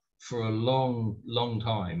China for a long, long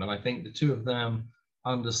time. And I think the two of them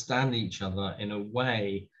understand each other in a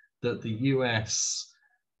way that the US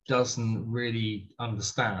doesn't really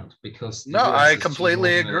understand, because the No, US I is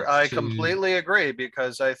completely agree. subordinate I to. completely agree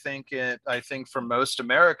because I think for most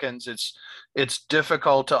Americans it's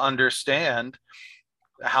difficult to understand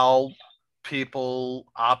how people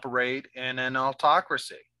operate in an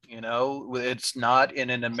autocracy. It's not in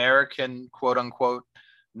an American quote unquote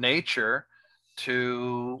nature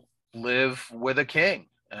to live with a king.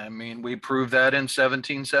 I mean, we proved that in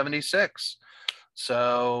 1776.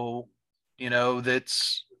 So,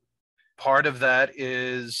 that's part of that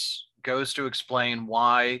is goes to explain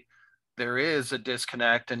why there is a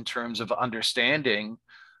disconnect in terms of understanding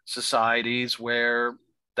societies where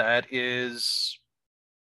that is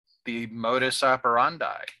the modus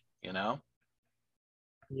operandi, you know?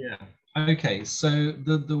 Yeah. Okay, so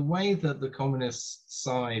the way that the communist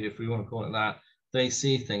side, if we want to call it that, they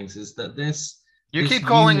see things is that You this keep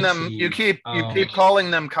calling them unity. you keep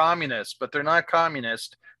calling them communists, but they're not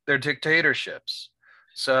communist, they're dictatorships.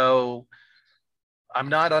 So I'm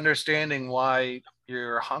not understanding why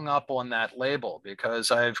you're hung up on that label,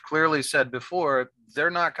 because I've clearly said before they're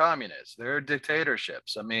not communists, they're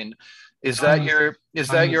dictatorships. I mean, China's is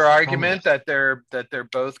that your China's argument communist. that they're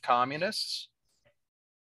both communists?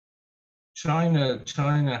 China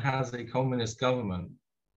has a communist government.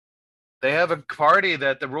 They have a party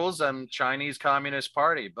that rules them, Chinese Communist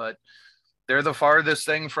Party, but they're the farthest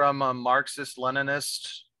thing from a Marxist Leninist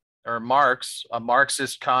or a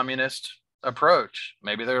Marxist communist approach.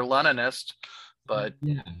 Maybe they're Leninist, but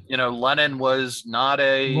Yeah. Lenin was not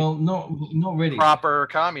a Well, not really. proper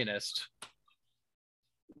communist.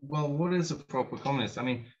 Well, what is a proper communist? I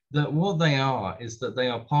mean, what they are is that they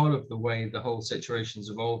are part of the way the whole situation is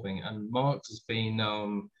evolving, and Marx has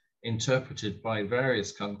been interpreted by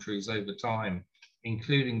various countries over time,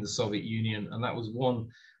 including the Soviet Union, and that was one.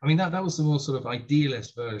 I mean, that was the more sort of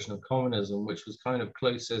idealist version of communism, which was kind of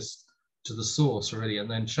closest to the source, really. And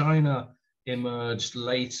then China emerged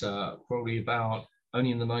later, probably about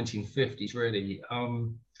only in the 1950s, really.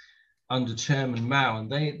 Under Chairman Mao,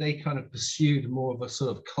 and they kind of pursued more of a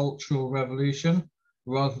sort of cultural revolution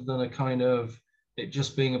rather than a kind of it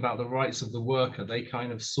just being about the rights of the worker. They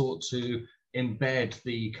kind of sought to embed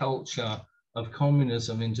the culture of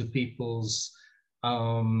communism into people's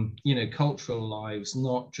cultural lives,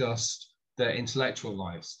 not just their intellectual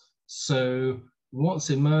lives. So what's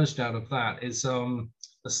emerged out of that is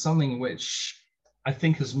something which I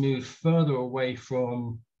think has moved further away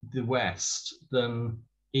from the West than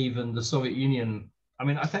even the Soviet Union. I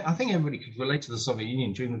mean, I think everybody could relate to the Soviet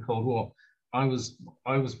Union during the Cold War. I was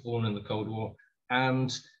born in the Cold War,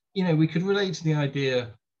 and we could relate to the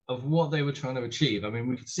idea of what they were trying to achieve. I mean,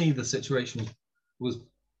 we could see the situation was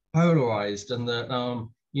polarized, and that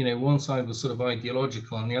one side was sort of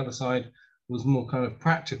ideological, and the other side was more kind of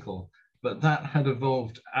practical. But that had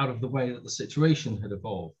evolved out of the way that the situation had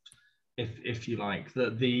evolved, if you like.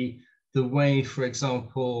 That the way, for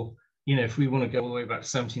example, if we want to go all the way back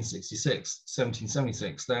to 1766,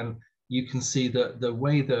 1776, then you can see that the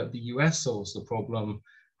way that the US solves the problem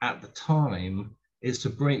at the time is to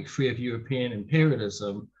break free of European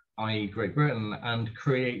imperialism, i.e. Great Britain, and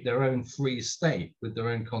create their own free state with their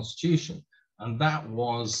own constitution. And that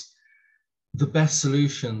was the best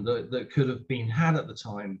solution that could have been had at the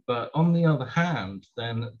time. But on the other hand,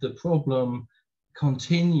 then the problem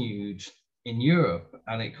continued in Europe,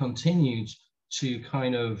 and it continued to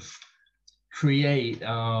kind of create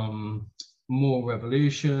more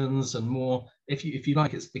revolutions and more, if you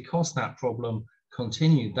like, it's because that problem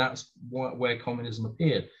continued, that's where communism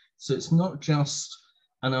appeared. So it's not just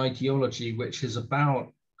an ideology which is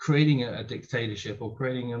about creating a dictatorship or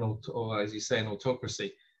creating or as you say, an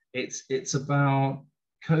autocracy. It's about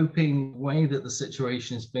coping the way that the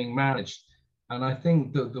situation is being managed. And I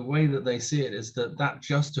think that the way that they see it is that that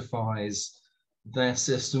justifies their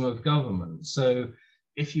system of government. So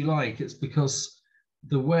if you like, it's because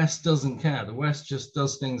the West doesn't care. The West just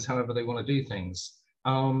does things however they want to do things.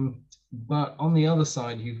 But on the other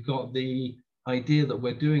side, you've got the idea that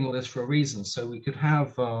we're doing all this for a reason. So we could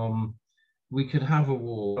have a war. We could have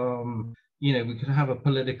a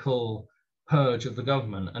political purge of the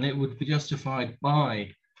government, and it would be justified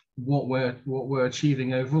by what we're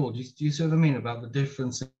achieving overall. Do you see what I mean about the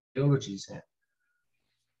difference in ideologies here?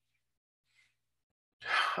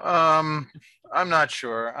 I'm not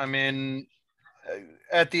sure. I mean,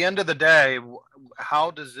 at the end of the day,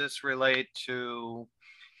 how does this relate to,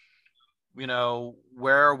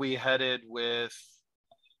 where are we headed with,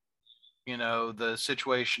 the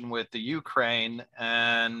situation with the Ukraine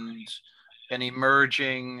and an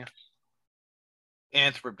emerging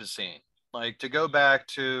Anthropocene? Like, to go back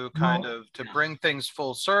to to bring things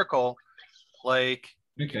full circle, like,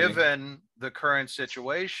 okay, given the current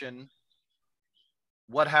situation,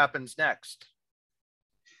 what happens next?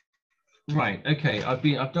 Right. Okay.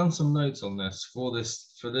 I've done some notes on this for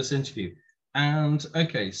this interview, and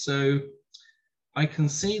okay, so I can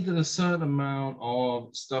see that a certain amount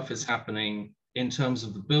of stuff is happening in terms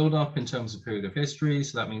of the build-up, in terms of period of history.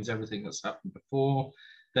 So that means everything that's happened before.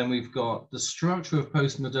 Then we've got the structure of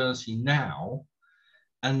postmodernity now,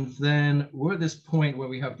 and then we're at this point where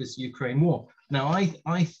we have this Ukraine war. Now,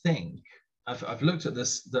 I think I've looked at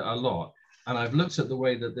this a lot, and I've looked at the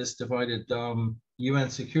way that this divided UN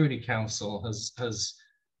Security Council has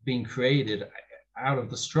been created out of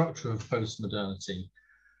the structure of postmodernity.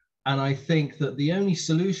 And I think that the only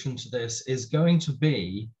solution to this is going to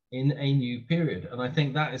be in a new period. And I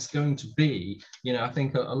think that is going to be, I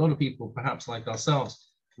think a lot of people, perhaps like ourselves,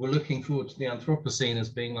 we're looking forward to the Anthropocene as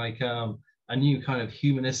being like a new kind of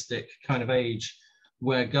humanistic kind of age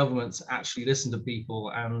where governments actually listen to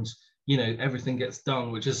people and, everything gets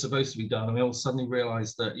done, which is supposed to be done. And we all suddenly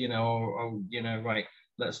realize that, right,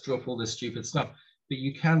 let's drop all this stupid stuff. But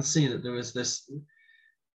you can see that there is this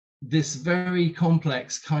very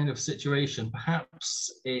complex kind of situation.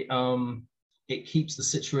 Perhaps it keeps the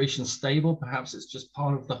situation stable. Perhaps it's just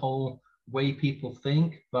part of the whole way people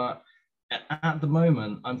think. But at the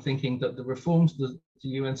moment, I'm thinking that the reforms to the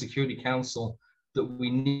UN Security Council that we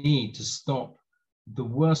need to stop the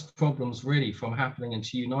worst problems really from happening and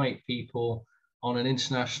to unite people on an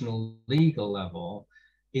international legal level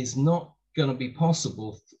is not going to be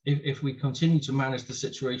possible if we continue to manage the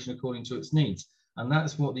situation according to its needs. And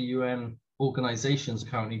that's what the UN organizations are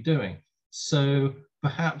currently doing. So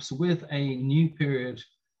perhaps with a new period,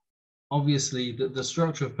 obviously the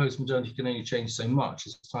structure of postmodernity can only change so much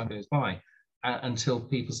as time goes by until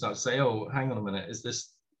people start to say, oh, hang on a minute, is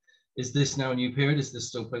this now a new period? Is this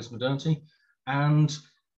still postmodernity? And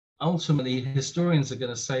ultimately, historians are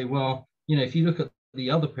going to say, well, if you look at the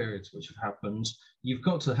other periods which have happened, you've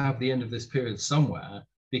got to have the end of this period somewhere,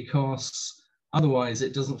 because otherwise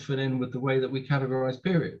it doesn't fit in with the way that we categorize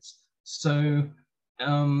periods. So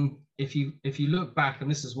if you look back,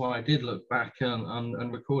 and this is why I did look back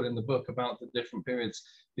and record in the book about the different periods,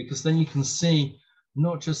 because then you can see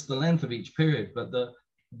not just the length of each period, but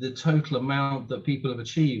the total amount that people have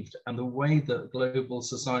achieved and the way that global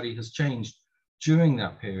society has changed during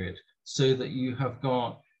that period, so that you have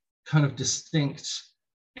got kind of distinct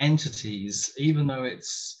entities, even though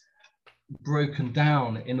it's broken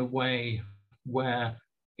down in a way where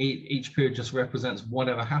each period just represents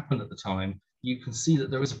whatever happened at the time. You can see that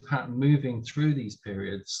there is a pattern moving through these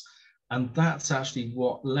periods. And that's actually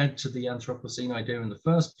what led to the Anthropocene idea in the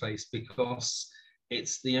first place, because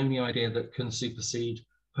it's the only idea that can supersede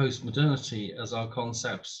postmodernity as our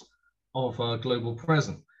concepts of our global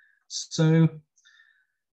present. So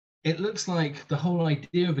it looks like the whole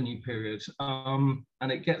idea of a new period,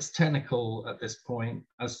 and it gets technical at this point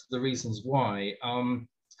as to the reasons why, and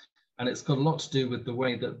it's got a lot to do with the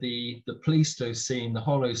way that the Pleistocene, the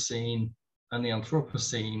Holocene, and the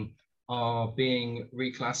Anthropocene are being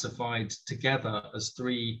reclassified together as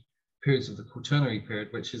three periods of the Quaternary period,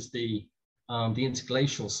 which is the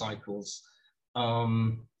interglacial cycles,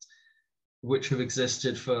 which have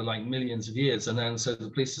existed for like millions of years. And then so the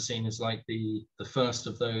Pleistocene is like the first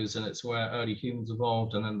of those, and it's where early humans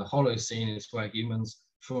evolved. And then the Holocene is where humans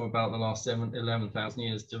from about the last 11,000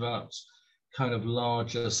 years developed kind of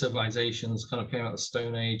larger civilizations, kind of came out of the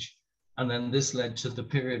Stone Age. And then this led to the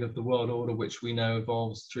period of the world order, which we know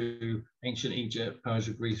evolves through ancient Egypt,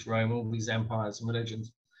 Persia, Greece, Rome, all these empires and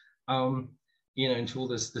religions, into all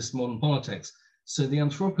this modern politics. So the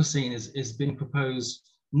Anthropocene is being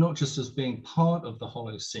proposed not just as being part of the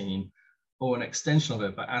Holocene or an extension of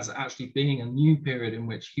it, but as actually being a new period in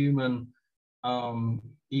which human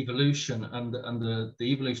evolution and the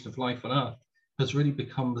evolution of life on Earth has really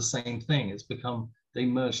become the same thing. It's become, they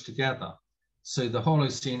merge together. So the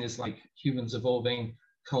Holocene is like humans evolving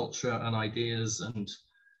culture and ideas and,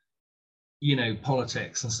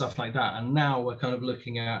 politics and stuff like that. And now we're kind of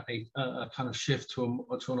looking at a kind of shift to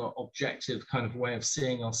an objective kind of way of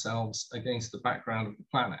seeing ourselves against the background of the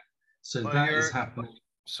planet. So Well, that is happening.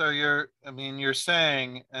 So you're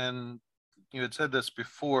saying, and you had said this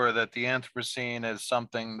before, that the Anthropocene is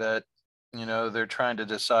something that, they're trying to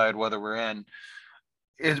decide whether we're in.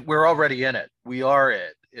 We're already in it. We are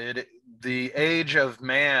it. The age of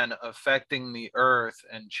man affecting the earth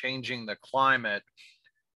and changing the climate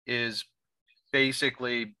is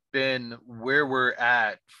basically been where we're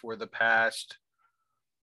at for the past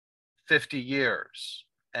 50 years.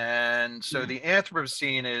 And so the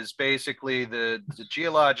Anthropocene is basically the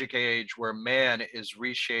geologic age where man is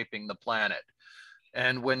reshaping the planet.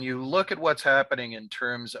 And when you look at what's happening in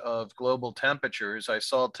terms of global temperatures, I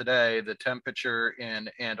saw today the temperature in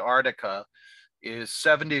Antarctica is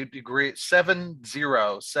 70 degrees,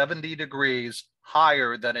 70 degrees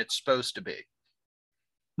higher than it's supposed to be.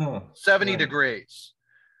 Oh, 70 right. degrees.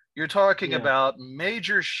 You're talking Yeah. about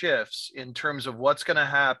major shifts in terms of what's going to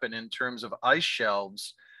happen in terms of ice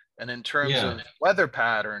shelves and in terms of weather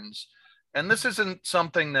patterns. And this isn't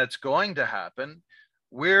something that's going to happen.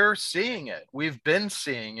 We're seeing it. We've been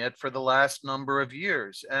seeing it for the last number of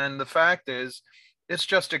years. And the fact is, it's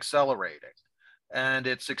just accelerating. And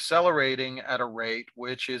it's accelerating at a rate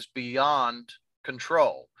which is beyond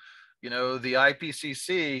control. The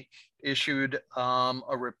IPCC issued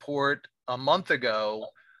a report a month ago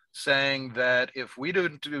saying that if we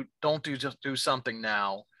don't do something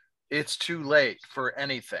now, it's too late for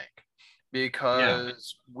anything,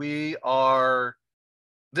 because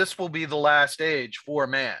this will be the last age for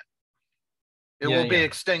man. It will be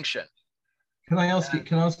extinction. Can I ask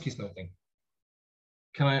you something?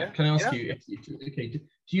 Can I ask you? Okay.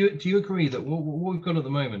 Do you agree that what we've got at the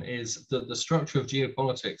moment is that the structure of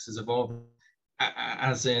geopolitics is evolving,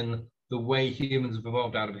 as in the way humans have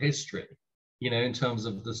evolved out of history? In terms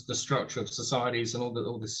of the structure of societies and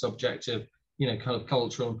all this subjective, kind of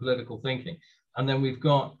cultural and political thinking. And then we've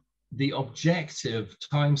got the objective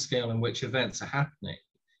timescale in which events are happening.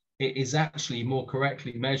 It is actually more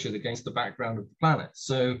correctly measured against the background of the planet.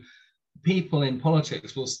 So people in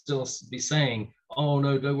politics will still be saying, oh,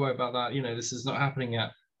 no, don't worry about that. This is not happening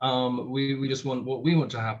yet. We just want what we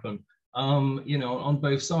want to happen. On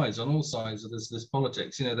both sides, on all sides of this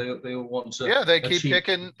politics, they all want to. Yeah, they keep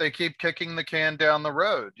kicking the can down the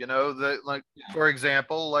road. For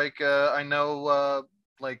example, I know,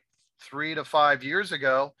 3 to 5 years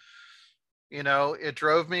ago, it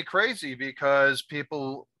drove me crazy because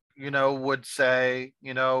people, would say,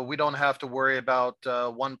 we don't have to worry about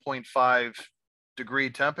 1.5 degree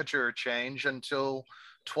temperature change until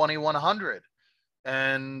 2100,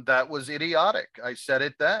 and that was idiotic. I said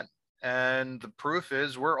it then. And the proof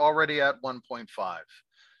is we're already at 1.5,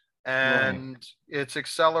 and it's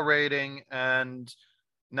accelerating. And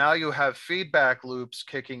now you have feedback loops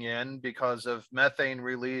kicking in because of methane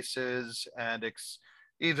releases and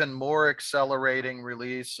even more accelerating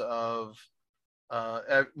release of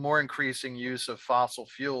more increasing use of fossil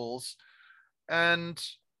fuels. And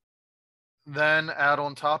then add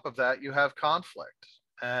on top of that, you have conflict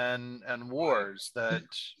and wars that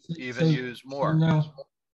use more.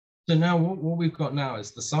 So now what we've got now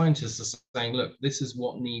is the scientists are saying, look, this is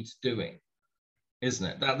what needs doing, isn't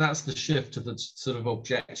it? That's the shift to the sort of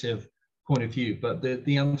objective point of view. But the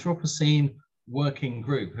Anthropocene working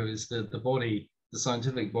group, who is the body, the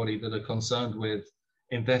scientific body that are concerned with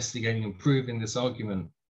investigating and proving this argument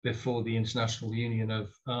before the International Union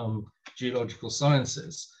of Geological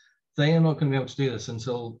Sciences, they are not going to be able to do this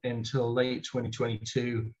until late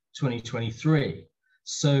 2022, 2023.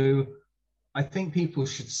 So I think people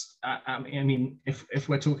should, if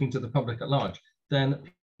we're talking to the public at large, then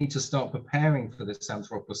need to start preparing for this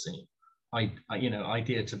Anthropocene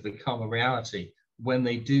idea to become a reality when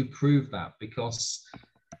they do prove that, because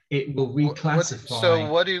it will reclassify. So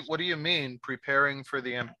what do you mean preparing for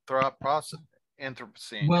the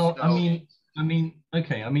Anthropocene? Well,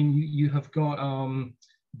 you have got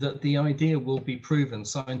that the idea will be proven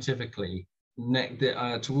scientifically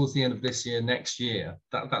towards the end of this year, next year,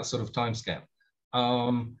 that sort of timescale.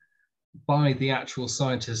 by the actual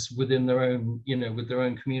scientists within their own, with their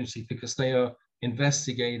own community, because they are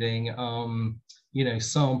investigating,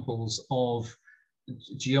 samples of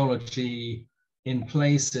geology in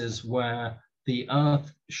places where the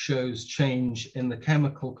earth shows change in the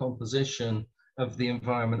chemical composition of the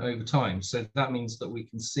environment over time. So that means that we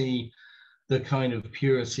can see the kind of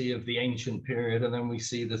purity of the ancient period, and then we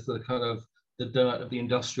see the kind of the dirt of the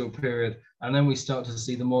industrial period, and then we start to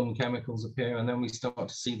see the modern chemicals appear, and then we start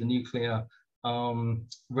to see the nuclear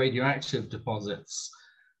radioactive deposits.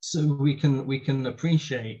 So we can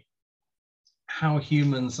appreciate how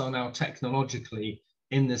humans are now technologically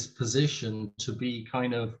in this position to be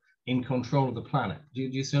kind of in control of the planet. Do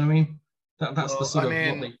you see what I mean? That's the Well, sort of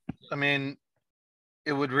what they. I mean,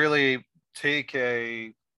 it would really take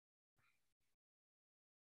I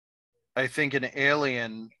think, an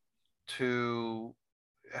alien to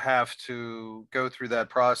have to go through that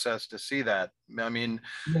process to see that.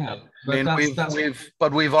 Yeah, but that's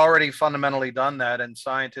we've already fundamentally done that, and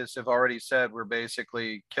scientists have already said we're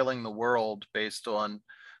basically killing the world based on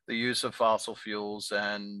the use of fossil fuels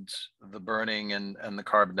and the burning and the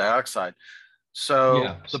carbon dioxide. So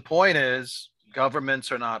yeah, the point is,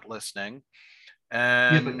 governments are not listening,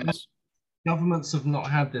 yeah, but and governments have not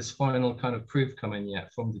had this final kind of proof come in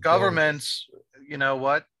yet from the geologists. governments, you know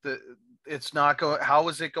what, it's not going, how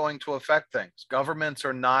is it going to affect things? Governments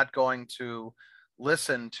are not going to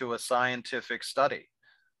listen to a scientific study.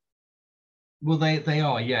 Well, they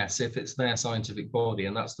are, yes, if it's their scientific body,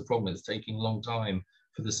 and that's the problem. It's taking a long time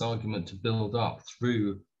for this argument to build up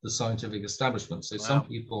through the scientific establishment. So some Wow,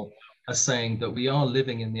 people are saying that we are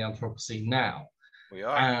living in the Anthropocene now. we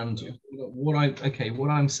are. And what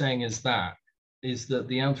I'm saying is that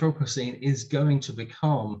the Anthropocene is going to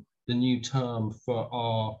become the new term for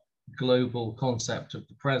our global concept of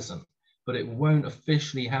the present, but it won't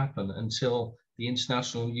officially happen until the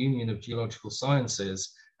International Union of Geological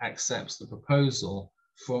Sciences accepts the proposal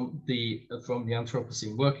from the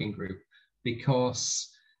Anthropocene Working Group, because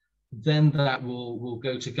then that will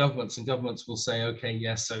go to governments, and governments will say, okay,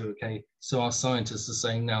 yes, so our scientists are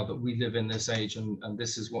saying now that we live in this age, and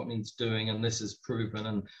this is what needs doing, and this is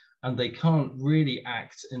proven, and they can't really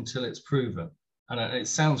act until it's proven. And it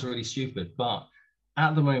sounds really stupid, but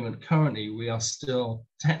at the moment, currently, we are still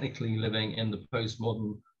technically living in the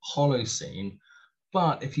postmodern Holocene.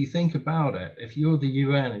 But if you think about it, if you're the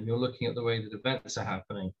UN and you're looking at the way that events are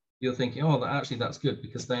happening, you're thinking, oh, actually that's good,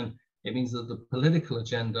 because then it means that the political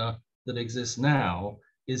agenda that exists now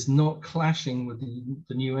is not clashing with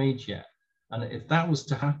the new age yet. And if that was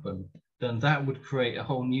to happen, then that would create a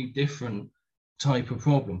whole new different type of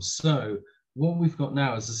problem. So what we've got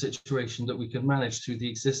now is a situation that we can manage through the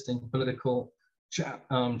existing political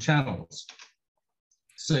channels.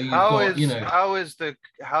 So you've got, how is the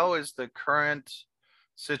current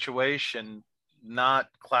situation not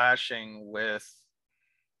clashing with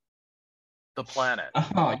the planet?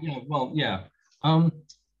 Yeah, well, yeah.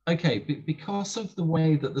 Okay, because of the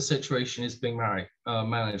way that the situation is being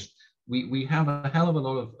managed, we have a hell of a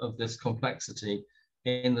lot of this complexity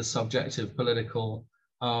in the subjective political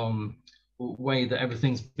way that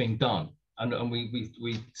everything's being done, and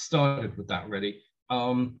we started with that really.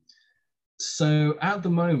 So at the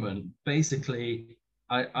moment, basically,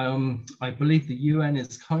 I believe the UN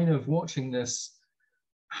is kind of watching this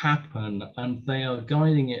happen, and they are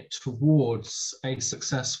guiding it towards a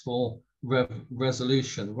successful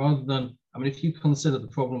resolution, rather than, I mean, if you consider the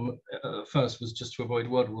problem first was just to avoid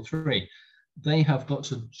World War III, they have got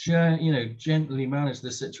to gently manage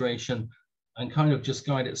the situation and kind of just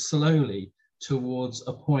guide it slowly towards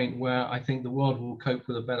a point where I think the world will cope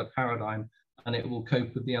with a better paradigm, and it will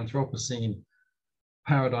cope with the Anthropocene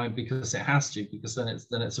paradigm, because it has to, because then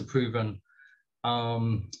it's a proven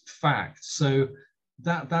fact. So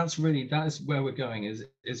that is where we're going, is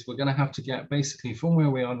we're going to have to get basically from where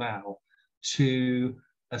we are now to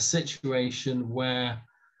a situation where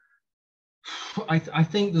I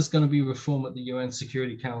think there's going to be reform at the UN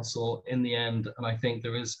Security Council in the end, and I think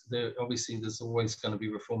obviously there's always going to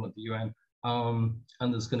be reform at the UN,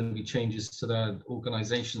 and there's going to be changes to their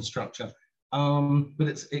organization structure,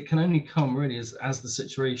 but it can only come really as the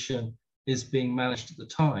situation is being managed at the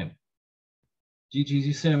time. Do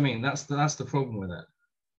you see what I mean? That's the problem with it.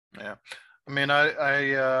 Yeah, I mean,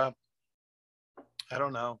 I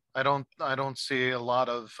don't know. I don't see a lot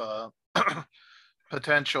of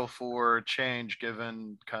potential for change,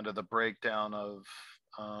 given kind of the breakdown of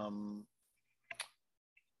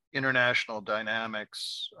international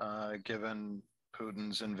dynamics, given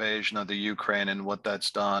Putin's invasion of the Ukraine and what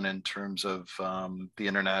that's done in terms of the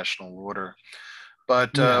international order.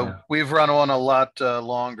 But we've run on a lot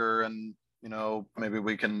longer, and maybe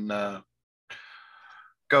we can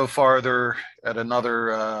go farther at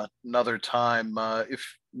another time.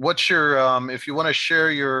 If you want to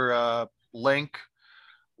share your link,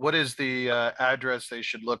 what is the address they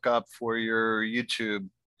should look up for your YouTube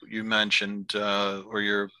you mentioned, or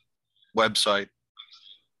your website?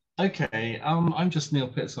 Okay, I'm just Neil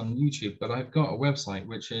Pitts on YouTube, but I've got a website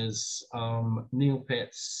which is Neil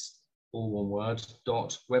Pitts, all one word,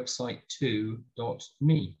 dot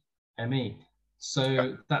website2.me, me.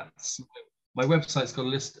 So that's my website's got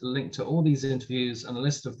a link to all these interviews and a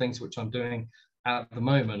list of things which I'm doing at the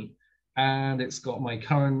moment, and it's got my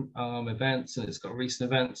current events and it's got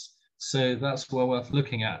recent events. So that's well worth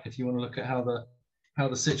looking at if you want to look at how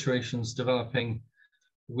the situation's developing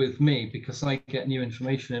with me, because I get new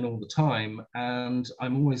information in all the time and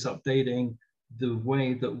I'm always updating the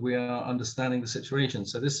way that we are understanding the situation.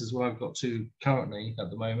 So this is where I've got to currently at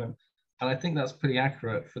the moment. And I think that's pretty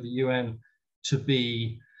accurate for the UN to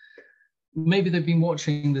be. Maybe they've been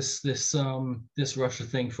watching this Russia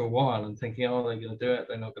thing for a while and thinking, oh, they're going to do it,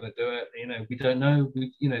 they're not going to do it. We don't know.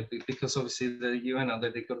 Because obviously the UN,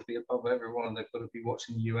 they've got to be above everyone. They've got to be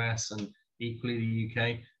watching the US and equally the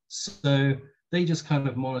UK. So they just kind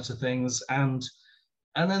of monitor things and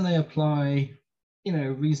then they apply,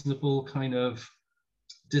 reasonable kind of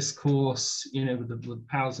discourse, with the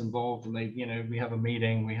powers involved, and they, we have a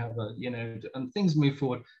meeting, we have and things move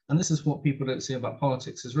forward. And this is what people don't see about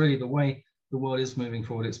politics, is really the way the world is moving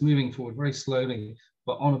forward. It's moving forward very slowly,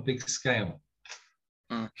 but on a big scale.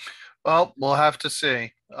 Well, we'll have to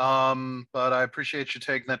see. But I appreciate you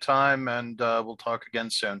taking the time, and we'll talk again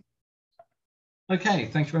soon. Okay,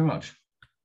 thank you very much.